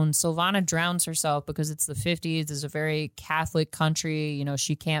town, Silvana drowns herself because it's the 50s. It's a very Catholic country.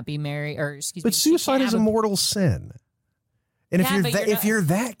 She can't be married, But suicide is a mortal sin. And if you're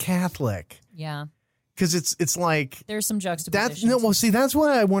that Catholic, yeah, because it's like there's some juxtaposition. That's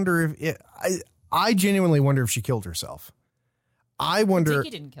why I wonder if I genuinely wonder if she killed herself. I wonder.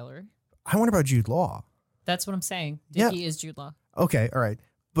 Dickie didn't kill her. I wonder about Jude Law. That's what I'm saying. Dickie is Jude Law. Okay, all right,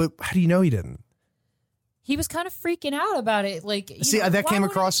 but how do you know he didn't? He was kind of freaking out about it. That came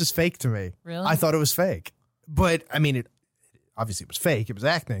across as fake to me. Really? I thought it was fake. But, I mean, obviously it was fake. It was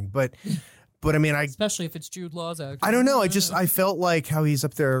acting. But I mean, especially if it's Jude Law's acting. I don't know. I felt like how he's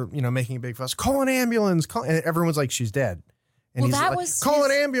up there, making a big fuss. Call an ambulance. And everyone's like, she's dead. And he's like, call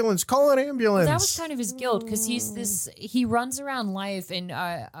an ambulance. Call an ambulance. That was kind of his guilt because he runs around life. And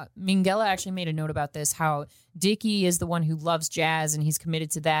Minghella actually made a note about this, how Dickie is the one who loves jazz and he's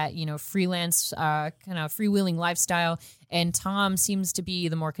committed to that, freelance, kind of freewheeling lifestyle. And Tom seems to be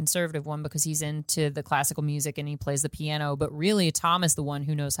the more conservative one because he's into the classical music and he plays the piano. But really, Tom is the one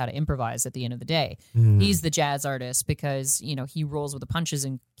who knows how to improvise at the end of the day. He's the jazz artist because, he rolls with the punches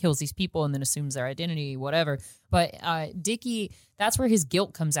and kills these people and then assumes their identity, whatever. But Dickie, that's where his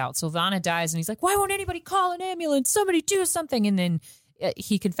guilt comes out. Silvana dies and he's like, why won't anybody call an ambulance? Somebody do something. And then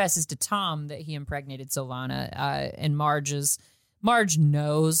he confesses to Tom that he impregnated Silvana, and Marge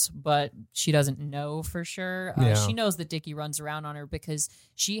knows, but she doesn't know for sure. She knows that Dickie runs around on her because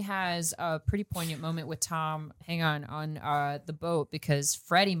she has a pretty poignant moment with Tom. On the boat because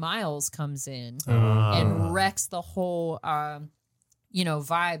Freddie Miles comes in and wrecks the whole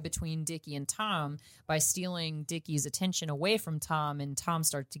vibe between Dickie and Tom by stealing Dickie's attention away from Tom, and Tom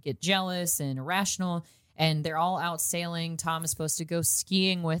starts to get jealous and irrational. And they're all out sailing. Tom is supposed to go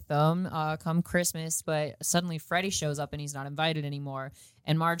skiing with them come Christmas, but suddenly Freddie shows up and he's not invited anymore.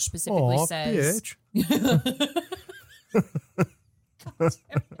 And Marge specifically says, bitch.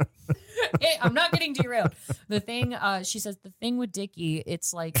 Hey, I'm not getting derailed. She says, the thing with Dickie,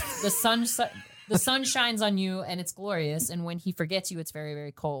 it's like the sun shines on you and it's glorious. And when he forgets you, it's very,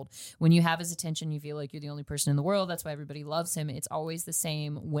 very cold. When you have his attention, you feel like you're the only person in the world. That's why everybody loves him. It's always the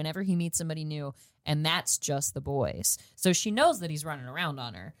same whenever he meets somebody new. And that's just the boys. So she knows that he's running around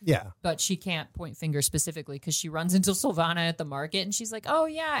on her. Yeah. But she can't point fingers specifically because she runs into Silvana at the market and she's like, oh,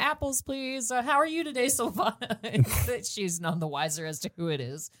 yeah, apples, please. How are you today, Silvana? She's none the wiser as to who it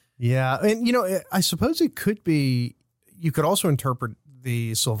is. Yeah. And, I suppose it could be, you could also interpret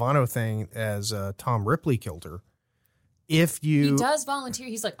the Silvano thing as Tom Ripley killed her. He does volunteer.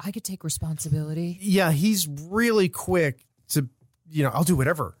 He's like, I could take responsibility. Yeah. He's really quick to, I'll do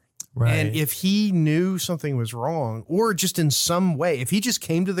whatever. Right. And if he knew something was wrong, or just in some way, if he just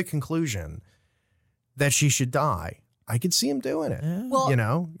came to the conclusion that she should die, I could see him doing it. Yeah. Well, You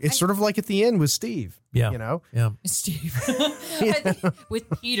know, it's sort of like at the end with Steve. Yeah. You know, Yeah. Steve. I think with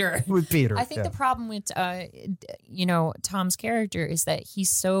Peter. with Peter. I think yeah. the problem with, Tom's character is that he's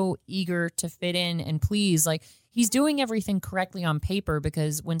so eager to fit in and please. Like, he's doing everything correctly on paper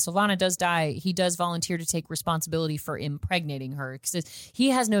because when Sylvana does die, he does volunteer to take responsibility for impregnating her because he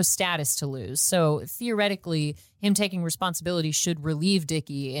has no status to lose. So theoretically, him taking responsibility should relieve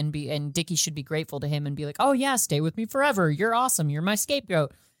Dickie and Dickie should be grateful to him and be like, oh yeah, stay with me forever. You're awesome. You're my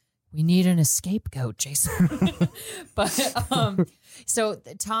scapegoat. We need an scapegoat, Jason. But so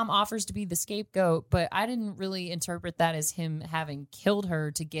Tom offers to be the scapegoat, but I didn't really interpret that as him having killed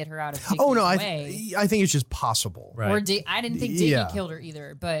her to get her out of Dickie's way. I think it's just possible. Right. Or I didn't think Dickie Yeah. killed her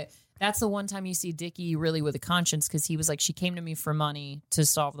either, but that's the one time you see Dickie really with a conscience because he was like, she came to me for money to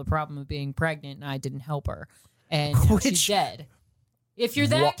solve the problem of being pregnant and I didn't help her. And now she's dead. If you're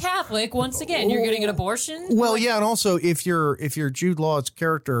that Catholic, once again, you're getting an abortion. Well, yeah, and also if you're Jude Law's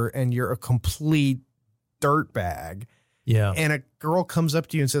character and you're a complete dirtbag, Yeah. and a girl comes up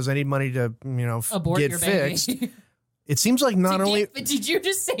to you and says, "I need money to, Abort get your fixed," baby. it seems like not only, Did you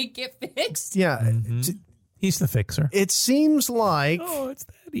just say get fixed? yeah, Mhm. He's the fixer. it seems like Oh, it's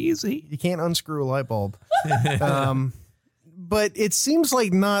that easy. you can't unscrew a light bulb. But it seems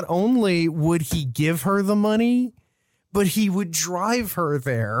like not only would he give her the money, but he would drive her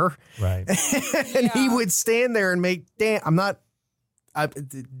there, Right. and he would stand there and make. Damn,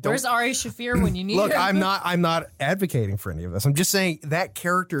 Where's Ari Shafir when you need Look, her? I'm not advocating for any of this. I'm just saying that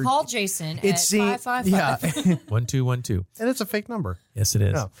character. Call Jason It at seems, 555. yeah, 1212. and it's a fake number. Yes, it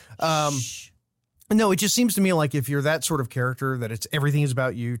is. No. No, it just seems to me like if you're that sort of character that it's everything is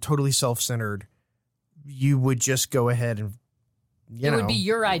about you, totally self-centered, you would just go ahead and It would be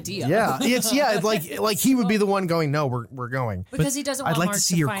your idea. Yeah, it's like he would be the one going, no, we're going. Because he doesn't I'd want like Marge to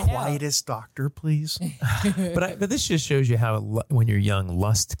see your find out. quietest doctor, please. But this just shows you how when you're young,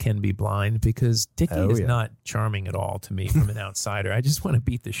 lust can be blind because Dickie Oh, is yeah. not charming at all to me from an outsider. I just want to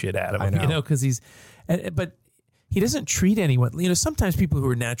beat the shit out of him, I know. because he's, but he doesn't treat anyone. Sometimes people who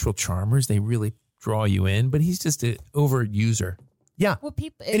are natural charmers, they really draw you in, but he's just an overuser. Yeah, Well,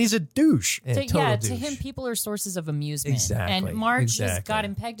 people, and he's a douche. to Total to him, douche. people are sources of amusement. Exactly, And Marge just exactly. got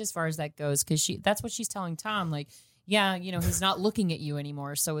him pegged as far as that goes because that's what she's telling Tom. Like, yeah, he's not looking at you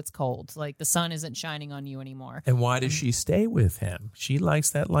anymore, so it's cold. Like the sun isn't shining on you anymore. And why does she stay with him? She likes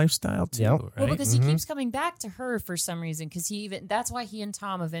that lifestyle too, Yep. right? Well, because he keeps coming back to her for some reason. Because that's why he and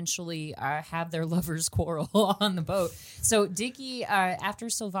Tom eventually have their lovers' quarrel on the boat. So Dickie, after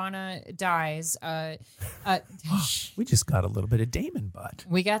Sylvana dies, we just got a little bit of Damon butt.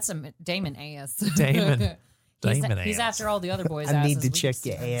 we got some Damon ass. Damon. Damon He's ass. after all the other boys' I need asses. to We check just-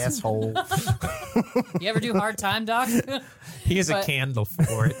 your asshole. You ever do hard time, Doc? He has a but- candle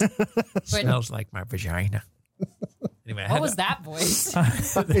for it. Smells like my vagina. Anyway, What was that voice?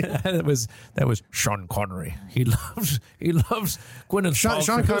 that was Sean Connery. He loves Gwyneth Sean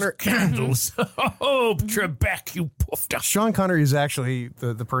Paltrow's Connery- candles. Oh, Trebek, you puffed up. Sean Connery is actually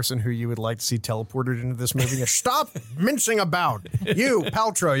the person who you would like to see teleported into this movie. Stop mincing about. You,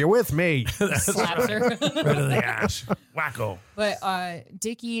 Paltrow, you're with me. Slaps her. Right in the ass. Wacko. But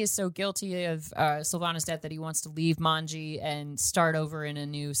Dickie is so guilty of Sylvana's death that he wants to leave Manji and start over in a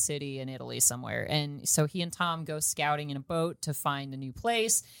new city in Italy somewhere. And so he and Tom go scouting in a boat to find a new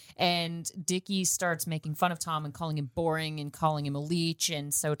place. And Dickie starts making fun of Tom and calling him boring and calling him a leech.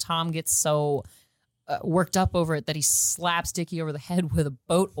 And so Tom gets so worked up over it that he slaps Dickie over the head with a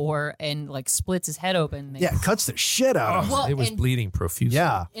boat oar and like splits his head open. Yeah, cuts the shit out of him. Well, It was and- bleeding profusely.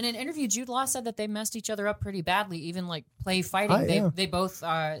 Yeah. In an interview, Jude Law said that they messed each other up pretty badly, even like play fighting. Yeah. They both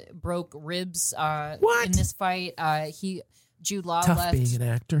broke ribs What? in this fight. Jude Law Tough left. being an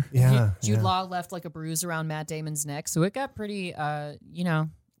actor. Yeah. Jude Law left like a bruise around Matt Damon's neck, so it got pretty,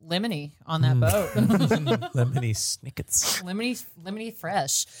 lemony on that boat. Lemony snickets. lemony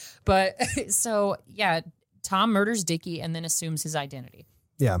fresh. But so yeah, Tom murders Dickie and then assumes his identity.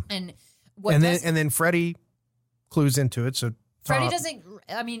 Yeah. And what And does- then Freddie clues into it. So Freddie Tom- doesn't.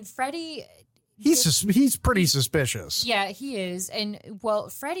 I mean, Freddie. He's pretty suspicious. Yeah, he is. And well,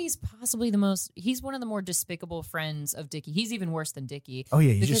 Freddie's possibly he's one of the more despicable friends of Dickie. He's even worse than Dickie. Oh,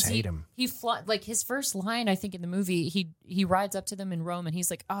 yeah, you because just hate him. He like his first line, I think, in the movie, he rides up to them in Rome and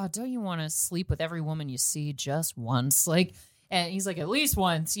he's like, "Oh, don't you want to sleep with every woman you see just once?" Like, And he's like, at least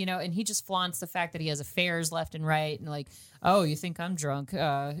once, and he just flaunts the fact that he has affairs left and right. And like, oh, you think I'm drunk?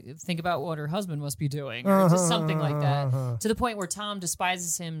 Think about what her husband must be doing, or just something like that. To the point where Tom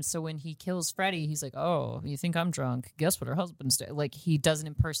despises him. So when he kills Freddy, he's like, oh, you think I'm drunk? Guess what her husband's doing? Like, he does an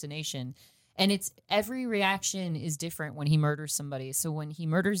impersonation. And every reaction is different when he murders somebody. So when he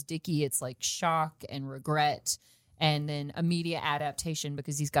murders Dickie, it's like shock and regret, and then immediate adaptation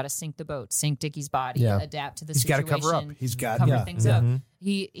because he's got to sink the boat, sink Dickie's body, adapt to the situation. He's got to cover up. He's got cover things up.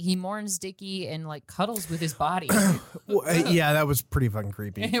 He mourns Dickie and like cuddles with his body. Yeah, that was pretty fucking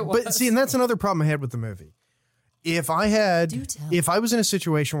creepy. But see, and that's another problem I had with the movie. If I was in a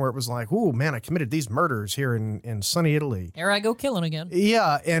situation where it was like, oh man, I committed these murders here in sunny Italy. Here I go killing again.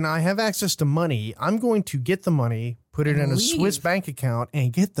 Yeah, and I have access to money. I'm going to get the money, put it in a Swiss bank account,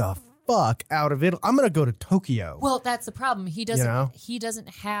 and get the fuck out of Italy. I'm going to go to Tokyo. Well, that's the problem. He doesn't. He doesn't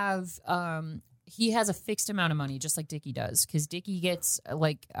have. He has a fixed amount of money, just like Dickie does, because Dickie gets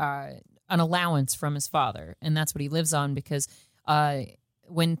like an allowance from his father, and that's what he lives on. Because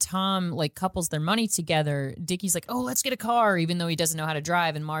when Tom like couples their money together, Dickie's like, "Oh, let's get a car," even though he doesn't know how to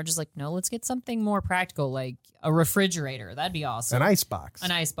drive, and Marge is like, "No, let's get something more practical, like a refrigerator. That'd be awesome. An icebox.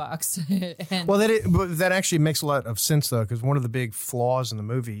 An icebox." And well, that actually makes a lot of sense though, because one of the big flaws in the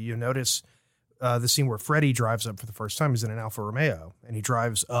movie, you notice the scene where Freddy drives up for the first time is in an Alfa Romeo, and he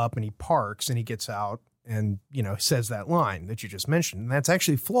drives up and he parks and he gets out and says that line that you just mentioned, and that's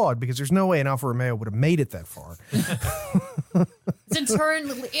actually flawed because there's no way an Alfa Romeo would have made it that far. It's in turn,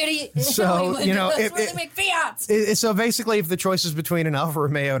 idiot. So that's where they make Fiats. So basically, if the choice is between an Alfa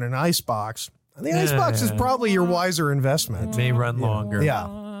Romeo and an icebox, the icebox is probably your wiser investment. It may run longer.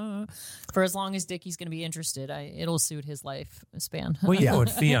 Yeah. For as long as Dickie's going to be interested, it'll suit his life span. Well, you know what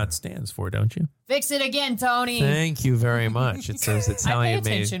Fiat stands for, don't you? Fix it again, Tony. Thank you very much. It says Italian I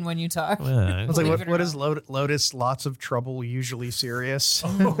pay attention when you talk. I was like, what is Lotus? Lots of trouble, usually serious.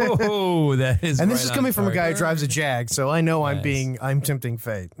 Oh, that is. And this is coming from a guy who drives a Jag, so I know I'm tempting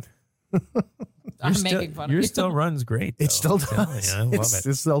fate. Making fun of you. Yours still runs great, though. It still does. I love it.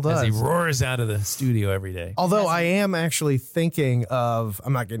 It still does. As he roars out of the studio every day. Although I am actually thinking of,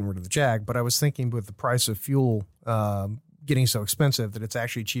 I'm not getting rid of the Jag, but I was thinking with the price of fuel getting so expensive that it's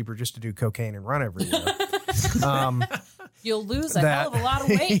actually cheaper just to do cocaine and run everywhere. You'll lose a hell of a lot of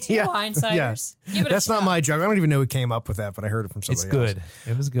weight, too, hindsighters. Yeah. That's not my joke. I don't even know who came up with that, but I heard it from somebody else. It's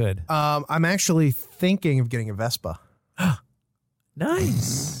good. It was good. I'm actually thinking of getting a Vespa.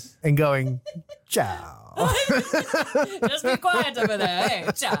 Nice. And going, ciao. Just be quiet over there. Hey,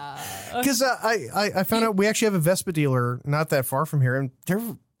 ciao. Because I found out we actually have a Vespa dealer not that far from here, and they're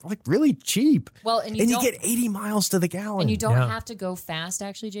like really cheap. Well, and you get 80 miles to the gallon. And you don't have to go fast,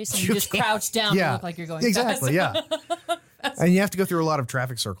 actually, Jason. You just crouch down and look like you're going exactly, fast. Yeah. And you have to go through a lot of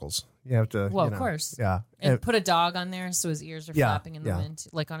traffic circles. You have to. Well, of course. Yeah. And put a dog on there so his ears are flapping in the wind,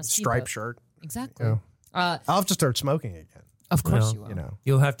 like on a striped shirt. Exactly. I'll have to start smoking again. Of course you will.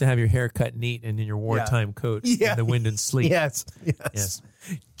 You'll have to have your hair cut neat and in your wartime coat in the wind and sleet. Yes.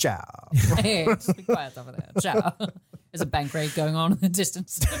 Ciao. Hey, just be quiet over there. Ciao. There's a bank raid going on in the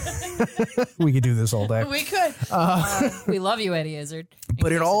distance. We could do this all day. We could. We love you, Eddie Izzard.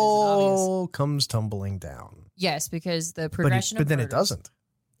 But it all comes tumbling down. Yes, because the progression but of then murders, it doesn't.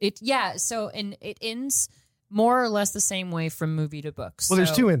 And it ends more or less the same way from movie to book. Well,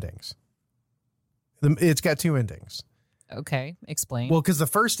 there's two endings. It's got two endings. Okay, explain. Well, because the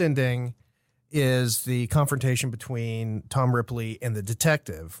first ending is the confrontation between Tom Ripley and the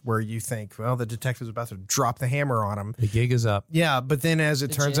detective, where you think, well, the detective's about to drop the hammer on him. The gig is up. Yeah, but then as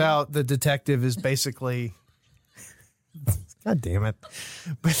it turns out, the detective is basically... God damn it.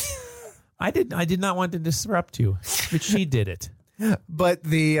 But I did not want to disrupt you, but she did it. But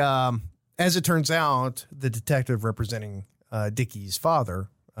as it turns out, the detective representing Dickie's father,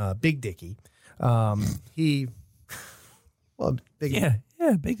 Big Dickie, he... Well, big,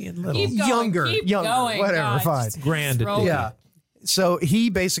 big and little, younger, whatever, God, fine, grand. Yeah. So he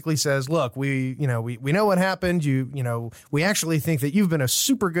basically says, "Look, we know what happened. We actually think that you've been a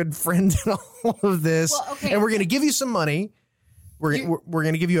super good friend in all of this, and we're going to give you some money. We're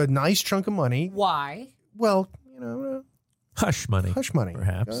going to give you a nice chunk of money. Why? Well, hush money,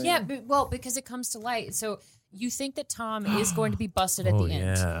 perhaps. Yeah, because it comes to light. So you think that Tom is going to be busted at the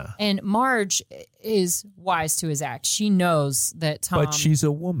end. Yeah. And Marge is wise to his act. She knows that Tom... But she's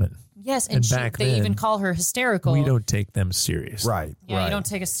a woman. Yes, and they even call her hysterical. We don't take them serious. Right. Yeah, right. You don't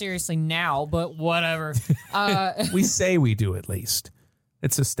take us seriously now, but whatever. We say we do at least.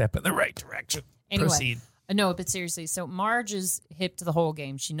 It's a step in the right direction. Anyway, proceed. No, but seriously. So Marge is hip to the whole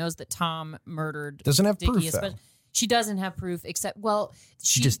game. She knows that Tom murdered Doesn't have Dickie, proof, though. She doesn't have proof, except, well,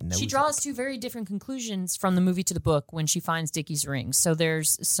 She just knows she draws two very different conclusions from the movie to the book when she finds Dickie's ring. So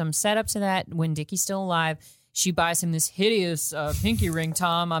there's some setup to that. When Dickie's still alive, she buys him this hideous pinky ring,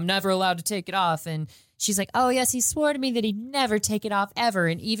 Tom. I'm never allowed to take it off. And she's like, oh, yes, he swore to me that he'd never take it off ever.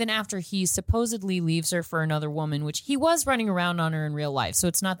 And even after he supposedly leaves her for another woman, which he was running around on her in real life, so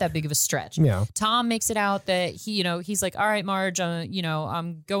it's not that big of a stretch. Yeah. Tom makes it out that he's like, all right, Marge,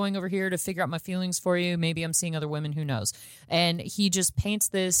 I'm going over here to figure out my feelings for you. Maybe I'm seeing other women. Who knows? And he just paints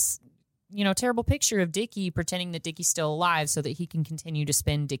this, terrible picture of Dickie, pretending that Dickie's still alive so that he can continue to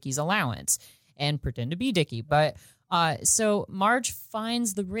spend Dickie's allowance and pretend to be Dickie. But so Marge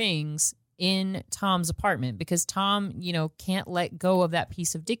finds the rings in Tom's apartment because Tom, can't let go of that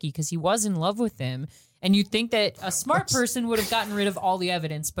piece of Dickie because he was in love with him. And you'd think that a smart person would have gotten rid of all the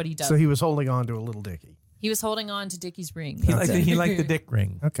evidence, but he doesn't. So he was holding on to a little Dickie. He was holding on to Dickie's ring. He liked the dick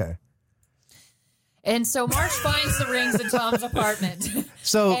ring. Okay. And so Marge finds the rings in Tom's apartment.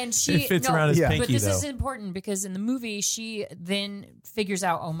 So and it fits around his pinky, but this though. is important because in the movie, she then figures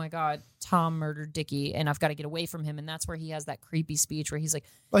out, oh my God, Tom murdered Dickie and I've got to get away from him. And that's where he has that creepy speech where he's like,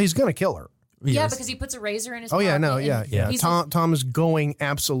 well, he's going to kill her. Yeah, because he puts a razor in his pocket. Oh, yeah, no, yeah. Tom is going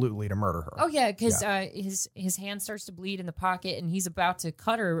absolutely to murder her. Oh, yeah, because his hand starts to bleed in the pocket, and he's about to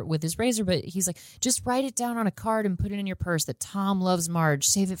cut her with his razor, but he's like, just write it down on a card and put it in your purse that Tom loves Marge.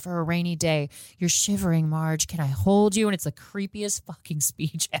 Save it for a rainy day. You're shivering, Marge. Can I hold you? And it's the creepiest fucking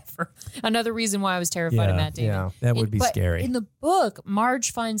speech ever. Another reason why I was terrified of Matt Damon. Yeah, that would be scary. In the book,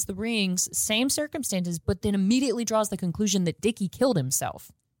 Marge finds the rings, same circumstances, but then immediately draws the conclusion that Dickie killed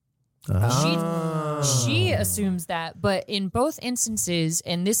himself. She assumes that, but in both instances,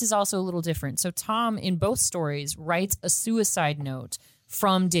 and this is also a little different. So Tom, in both stories, writes a suicide note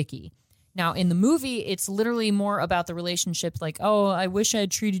from Dickie. Now, in the movie, it's literally more about the relationship, like, oh, I wish I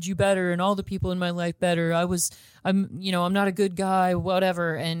had treated you better and all the people in my life better. I'm not a good guy,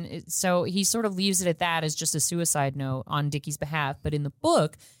 whatever. And so he sort of leaves it at that as just a suicide note on Dickie's behalf. But in the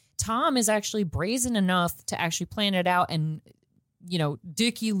book, Tom is actually brazen enough to actually plan it out, and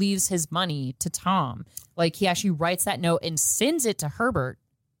Dickie leaves his money to Tom. Like, he actually writes that note and sends it to Herbert,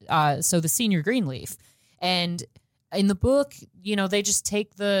 so the senior Greenleaf. And in the book, they just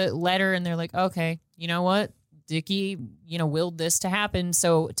take the letter and they're like, okay, you know what? Dickie, willed this to happen.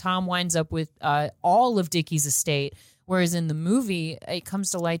 So Tom winds up with all of Dickie's estate. Whereas in the movie, it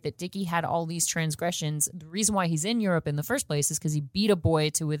comes to light that Dickie had all these transgressions. The reason why he's in Europe in the first place is because he beat a boy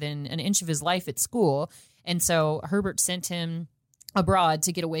to within an inch of his life at school. And so Herbert sent him abroad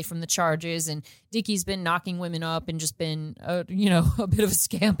to get away from the charges, and Dickie's been knocking women up and just been a bit of a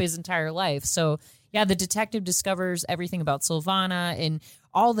scamp his entire life. So yeah, the detective discovers everything about Silvana and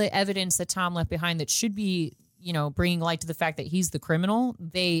all the evidence that Tom left behind that should be bringing light to the fact that he's the criminal.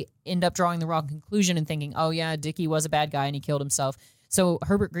 They end up drawing the wrong conclusion and thinking, oh yeah, Dickie was a bad guy and he killed himself. So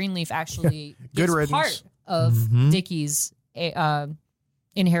Herbert Greenleaf actually gets part of Dickie's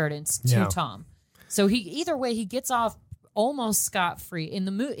inheritance to Tom. So either way he gets off almost scot-free. In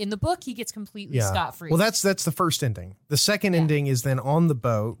the book, he gets completely scot-free. Well, that's the first ending. The second ending is then on the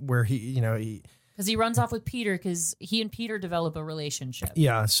boat where he because he runs off with Peter because he and Peter develop a relationship.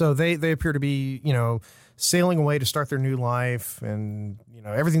 Yeah, so they appear to be sailing away to start their new life, and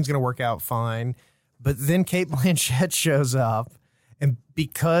everything's going to work out fine. But then Cate Blanchett shows up, and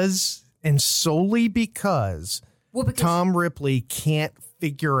solely because Tom Ripley can't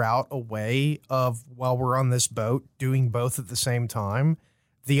figure out a way of, while we're on this boat, doing both at the same time.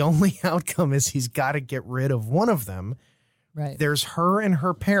 The only outcome is he's got to get rid of one of them. Right. There's her and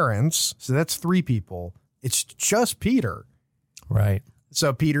her parents, so that's 3 people. It's just Peter. Right.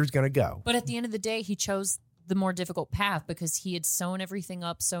 So Peter's going to go. But at the end of the day, he chose the more difficult path because he had sewn everything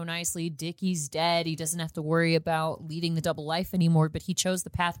up so nicely. Dickie's dead. He doesn't have to worry about leading the double life anymore, but he chose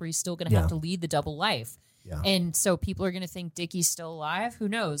the path where he's still going to have to lead the double life. Yeah. And so people are going to think Dickie's still alive. Who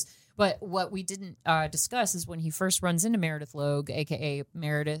knows? But what we didn't discuss is when he first runs into Meredith Logue, a.k.a.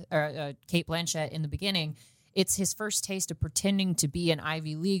 Cate Blanchett in the beginning, it's his first taste of pretending to be an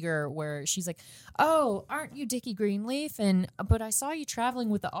Ivy Leaguer where she's like, oh, aren't you Dickie Greenleaf? But I saw you traveling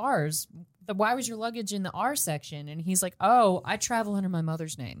with the R's. Why was your luggage in the R section? And he's like, oh, I travel under my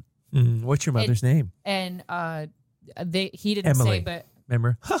mother's name. What's your mother's name? And he didn't Emily. say, but...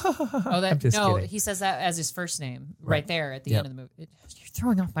 Remember? Kidding. He says that as his first name right there at the end of the movie. You're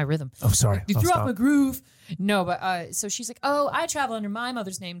throwing off my rhythm. Oh, sorry. You threw off my groove. No, but so she's like, oh, I travel under my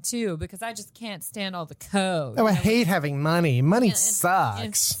mother's name too because I just can't stand all the code. Oh, I hate having money. Money sucks.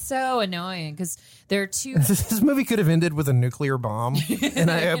 It's so annoying because There are two. This movie could have ended with a nuclear bomb,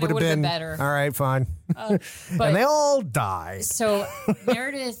 and I would have been better. All right, fine. But, and they all die. So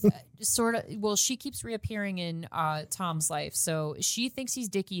Meredith she keeps reappearing in Tom's life. So she thinks he's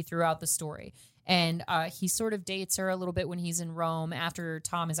Dickie throughout the story. And he sort of dates her a little bit when he's in Rome after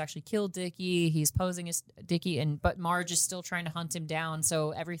Tom has actually killed Dickie. He's posing as Dickie, but Marge is still trying to hunt him down.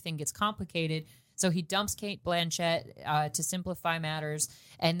 So everything gets complicated. So he dumps Kate Blanchett to simplify matters,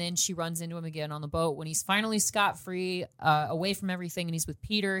 and then she runs into him again on the boat. When he's finally scot-free, away from everything, and he's with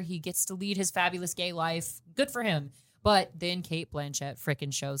Peter, he gets to lead his fabulous gay life. Good for him. But then Kate Blanchett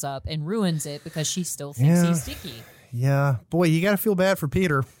frickin' shows up and ruins it because she still thinks he's Dickie. Yeah. Boy, you got to feel bad for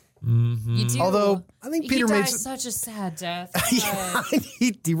Peter. Mm-hmm. You do. Although, I think Peter made such a sad death. Yeah,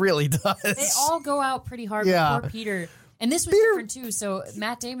 he really does. They all go out pretty hard before Peter. And this was different too. So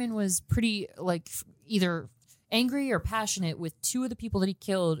Matt Damon was pretty either angry or passionate with two of the people that he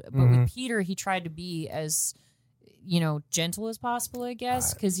killed, but with Peter he tried to be as gentle as possible, I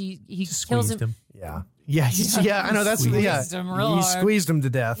guess, because he kills him. Yeah, I know that's he squeezed him to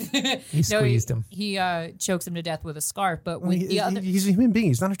death. He squeezed him. He chokes him to death with a scarf. But when he's a human being,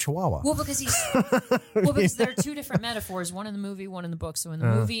 he's not a chihuahua. Well, because there are two different metaphors, one in the movie, one in the book. So in the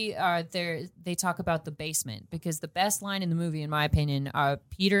movie, they talk about the basement, because the best line in the movie, in my opinion,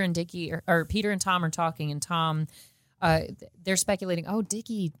 Peter and Dickie or Peter and Tom are talking, and Tom. They're speculating,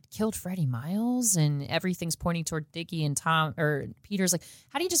 Dickie killed Freddie Miles, and everything's pointing toward Dickie, and Tom or Peter's like,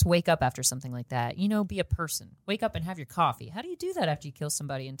 how do you just wake up after something like that? Be a person. Wake up and have your coffee. How do you do that after you kill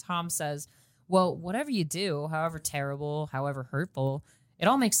somebody? And Tom says, well, whatever you do, however terrible, however hurtful, it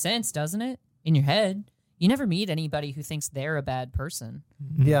all makes sense, doesn't it? In your head. You never meet anybody who thinks they're a bad person.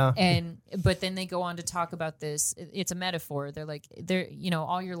 Yeah. But then they go on to talk about this. It's a metaphor. They're like,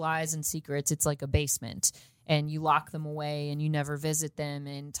 all your lies and secrets, it's like a basement. And you lock them away and you never visit them.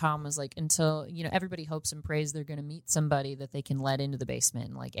 And Tom was like, until, everybody hopes and prays they're going to meet somebody that they can let into the basement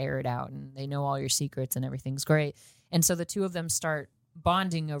and air it out. And they know all your secrets and everything's great. And so the two of them start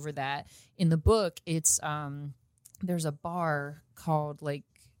bonding over that. In the book, it's, there's a bar called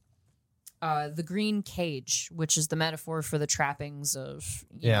the Green Cage, which is the metaphor for the trappings of,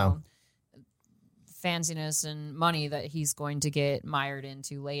 you know, fanciness and money that he's going to get mired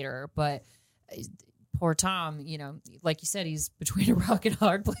into later. But poor Tom, like you said, he's between a rock and a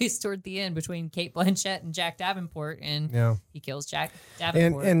hard place toward the end, between Kate Blanchett and Jack Davenport, and he kills Jack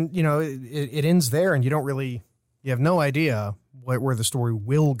Davenport. And it ends there, and you have no idea where the story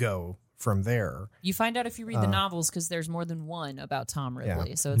will go from there. You find out if you read the novels, because there's more than one about Tom Ripley.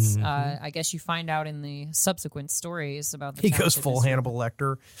 Yeah. So it's, I guess you find out in the subsequent stories about the. He goes full Hannibal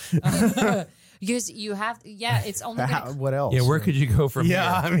Lecter. Because you have, it's only what else? Yeah, where could you go from here?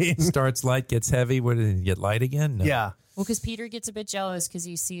 I mean, starts light, gets heavy. What did it get light again? No. Yeah. Well, because Peter gets a bit jealous because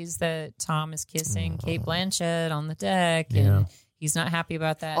he sees that Tom is kissing Kate Blanchett on the deck, and he's not happy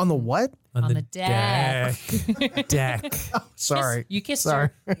about that. On the what? On the deck. Deck. Sorry. You kissed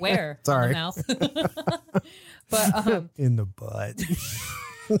her. Where? Sorry. On the mouth. But in the butt.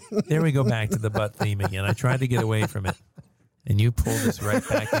 There we go back to the butt theme again. I tried to get away from it, and you pulled us right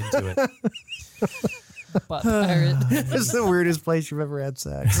back into it. Butt pirate. It's the weirdest place you've ever had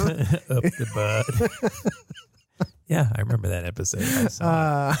sex. Up the butt. Yeah, I remember that episode.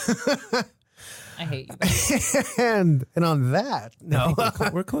 I hate you. And on that, no,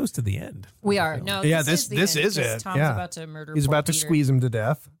 we're close to the end. We are. No, this is it. Tom's about to murder. He's about to Peter. squeeze him to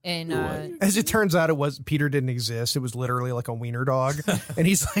death. And as it turns out, Peter didn't exist. It was literally like a wiener dog, and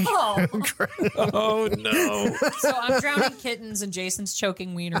he's like, oh no. So I'm drowning kittens, and Jason's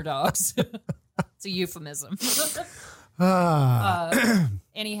choking wiener dogs. It's a euphemism.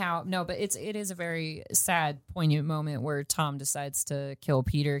 Anyhow, no, but it is a very sad, poignant moment where Tom decides to kill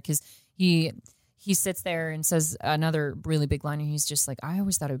Peter, because he sits there and says another really big line, and he's just like, I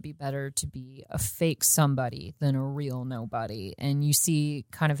always thought it would be better to be a fake somebody than a real nobody. And you see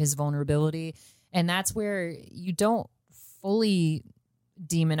kind of his vulnerability, and that's where you don't fully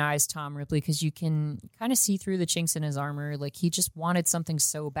demonize Tom Ripley, because you can kind of see through the chinks in his armor. Like, he just wanted something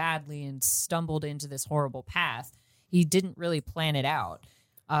so badly and stumbled into this horrible path. He didn't really plan it out.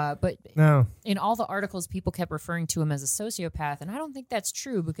 But no. In all the articles, people kept referring to him as a sociopath, and I don't think that's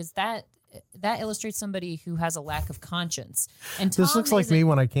true, because that illustrates somebody who has a lack of conscience. And Tom this looks like me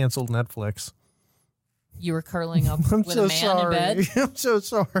when I canceled Netflix. You were curling up with a man in bed. I'm so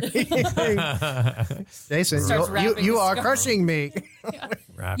sorry. Jason, you are crushing me.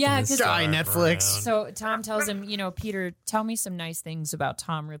 Yeah, because die Netflix. So Tom tells him, Peter, tell me some nice things about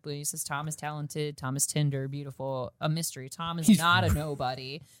Tom Ripley. He says Tom is talented, Tom is tender, beautiful, a mystery. Tom is not a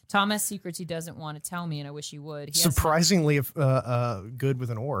nobody. Tom has secrets he doesn't want to tell me, and I wish he would. Surprisingly good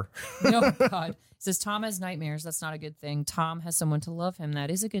with an oar. No, God. says Tom has nightmares. That's not a good thing. Tom has someone to love him. That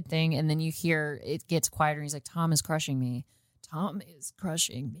is a good thing. And then you hear it gets quieter. And he's like, Tom is crushing me. Tom is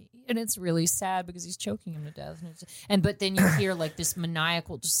crushing me. And it's really sad because he's choking him to death. But then you hear like this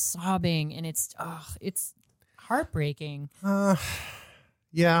maniacal just sobbing, and it's heartbreaking.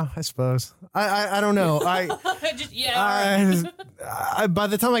 Yeah, I suppose. I don't know. By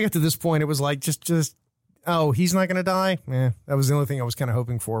the time I got to this point, it was like just oh, he's not going to die. That was the only thing I was kind of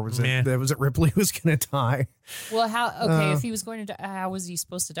hoping for was that Ripley was going to die. Well, if he was going to die, how was he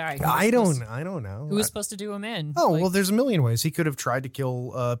supposed to die? I don't know. Who was supposed to do him in? Oh, well, there's a million ways. He could have tried to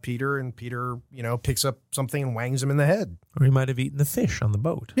kill Peter, and Peter, picks up something and wangs him in the head. Or he might have eaten the fish on the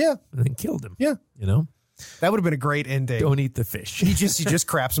boat. Yeah. And then killed him. Yeah. That would have been a great ending. Don't eat the fish. He just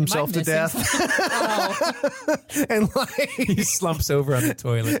craps himself to death. And he slumps over on the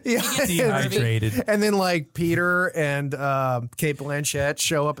toilet. Yeah. Dehydrated. And then Peter and Kate Blanchett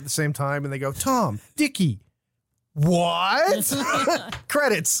show up at the same time, and they go, Tom, Dickie. What?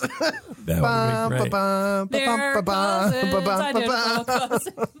 Credits. That would be great.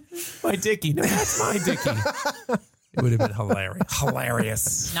 My Dickie. No, that's my Dickie. It would have been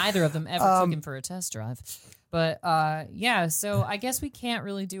hilarious. Neither of them ever took him for a test drive. But so I guess we can't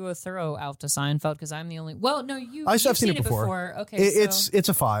really do a thorough out to Seinfeld because I'm the only. Well, no, I've seen it before. Okay, it's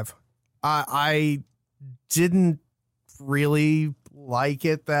a 5. I didn't really like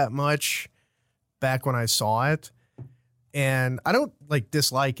it that much back when I saw it, and I don't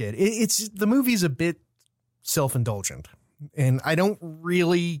dislike it. It's the movie's a bit self-indulgent, and I don't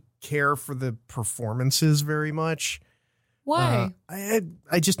really care for the performances very much. Why?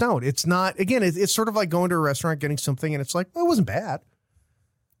 I just don't. It's not, again, it's sort of like going to a restaurant, getting something, and it's like, well, it wasn't bad.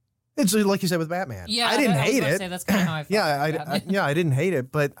 It's like you said with Batman. Yeah, I didn't hate it. That's kind of how I felt. I didn't hate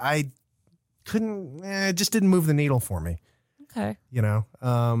it, but I couldn't. It just didn't move the needle for me. Okay.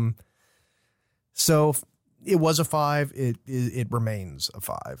 So it was a 5. It remains a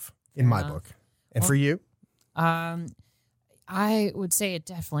 5 in my book. And for you? I would say it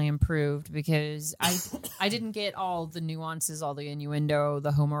definitely improved because I didn't get all the nuances, all the innuendo,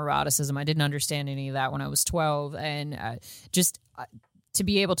 the homoeroticism. I didn't understand any of that when I was 12. And to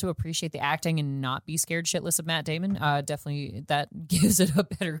be able to appreciate the acting and not be scared shitless of Matt Damon, definitely that gives it a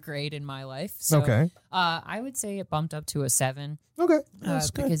better grade in my life. So, okay. I would say it bumped up to a 7. Okay. That's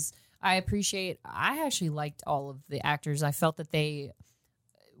good. Because I actually liked all of the actors. I felt that they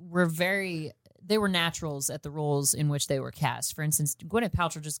were naturals at the roles in which they were cast. For instance, Gwyneth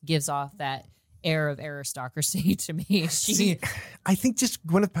Paltrow just gives off that air of aristocracy to me. I think just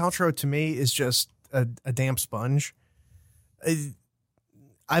Gwyneth Paltrow to me is just a damp sponge.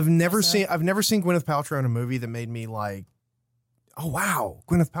 I've never seen Gwyneth Paltrow in a movie that made me like, oh wow,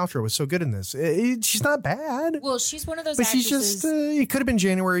 Gwyneth Paltrow was so good in this. She's not bad. Well, she's one of those. But actresses. She's just. It could have been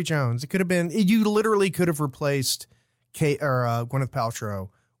January Jones. It could have been. You literally could have replaced Gwyneth Paltrow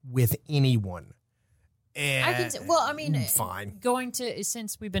with anyone. And fine.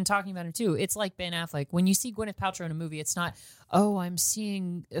 Since we've been talking about him too, it's like Ben Affleck. When you see Gwyneth Paltrow in a movie, it's not, oh, I'm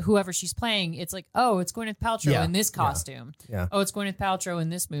seeing whoever she's playing. It's like, oh, it's Gwyneth Paltrow in this costume. Yeah. Oh, it's Gwyneth Paltrow in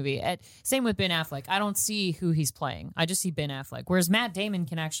this movie. Same with Ben Affleck. I don't see who he's playing. I just see Ben Affleck. Whereas Matt Damon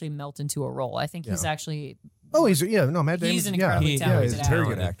can actually melt into a role. I think he's actually. Oh, Matt Damon. He's an incredibly talented he's a very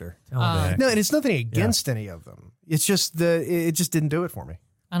good actor. No, and it's nothing against any of them. It's just it just didn't do it for me.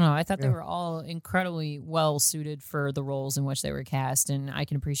 I don't know. I thought they were all incredibly well suited for the roles in which they were cast, and I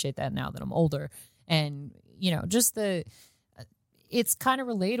can appreciate that now that I'm older. And just it's kind of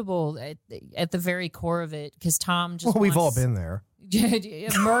relatable at the very core of it because Tom just. Well, we've all been there.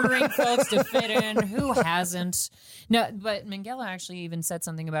 Murdering folks to fit in. Who hasn't? No, but Minghella actually even said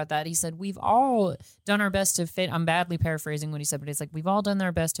something about that. He said, we've all done our best to fit. I'm badly paraphrasing what he said, but it's like, we've all done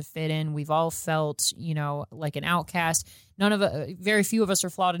our best to fit in. We've all felt, like an outcast. Very few of us are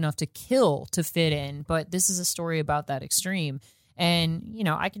flawed enough to kill to fit in, but this is a story about that extreme. And,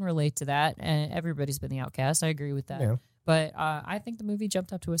 I can relate to that. And everybody's been the outcast. I agree with that. Yeah. But I think the movie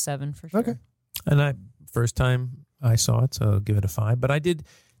jumped up to a 7 for sure. Okay. And first time I saw it, so I'll give it a 5. But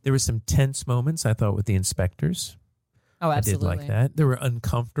there were some tense moments, I thought, with the inspectors. Oh, absolutely. I did like that. There were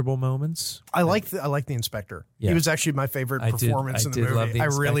uncomfortable moments. I like the inspector. Yeah. He was actually my favorite performance in the movie. I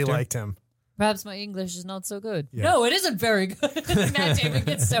really liked him. Perhaps my English is not so good. Yeah. No, it isn't very good. Matt Damon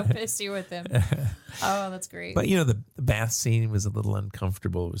gets so pissy with him. Oh, that's great. But the bath scene was a little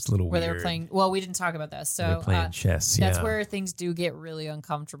uncomfortable. It was a little weird. Where they were playing. Well, we didn't talk about that. So they're playing chess. That's where things do get really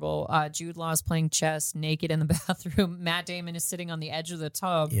uncomfortable. Jude Law is playing chess naked in the bathroom. Matt Damon is sitting on the edge of the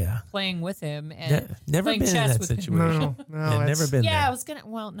tub, playing with him and never playing been chess in that with situation. him. No, never been. Yeah, there. I was gonna.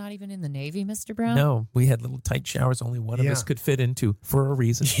 Well, not even in the Navy, Mr. Brown. No, we had little tight showers. Only one of us could fit into for a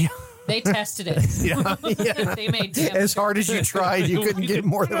reason. Yeah. They tested it. Yeah. They made damn As hard as you tried, you couldn't get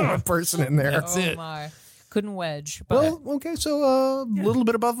more than one person in there. That's it. My. Couldn't wedge. But Well, okay, so a little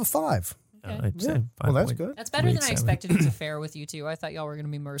bit above a 5. I'd Yeah. say Well, that's 5.37. good. that's better than I expected it to fare with you two. I thought y'all were going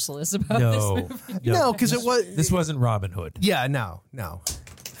to be merciless about No, this movie. No, because it was. This wasn't Robin Hood. Yeah, no.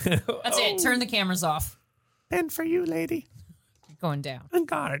 That's it. Turn the cameras off. And for you, lady. Going down. And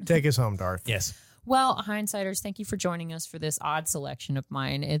God. Take us home, Darth. Yes. Well, Hindsighters, thank you for joining us for this odd selection of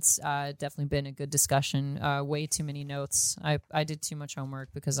mine. It's definitely been a good discussion. Way too many notes. I did too much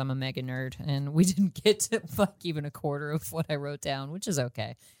homework because I'm a mega nerd, and we didn't get to even a quarter of what I wrote down, which is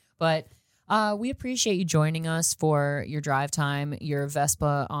okay. But we appreciate you joining us for your drive time, your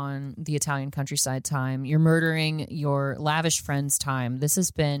Vespa on the Italian countryside time, your murdering your lavish friends time. This has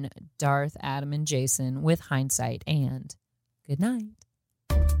been Darth, Adam, and Jason with Hindsight, and good night.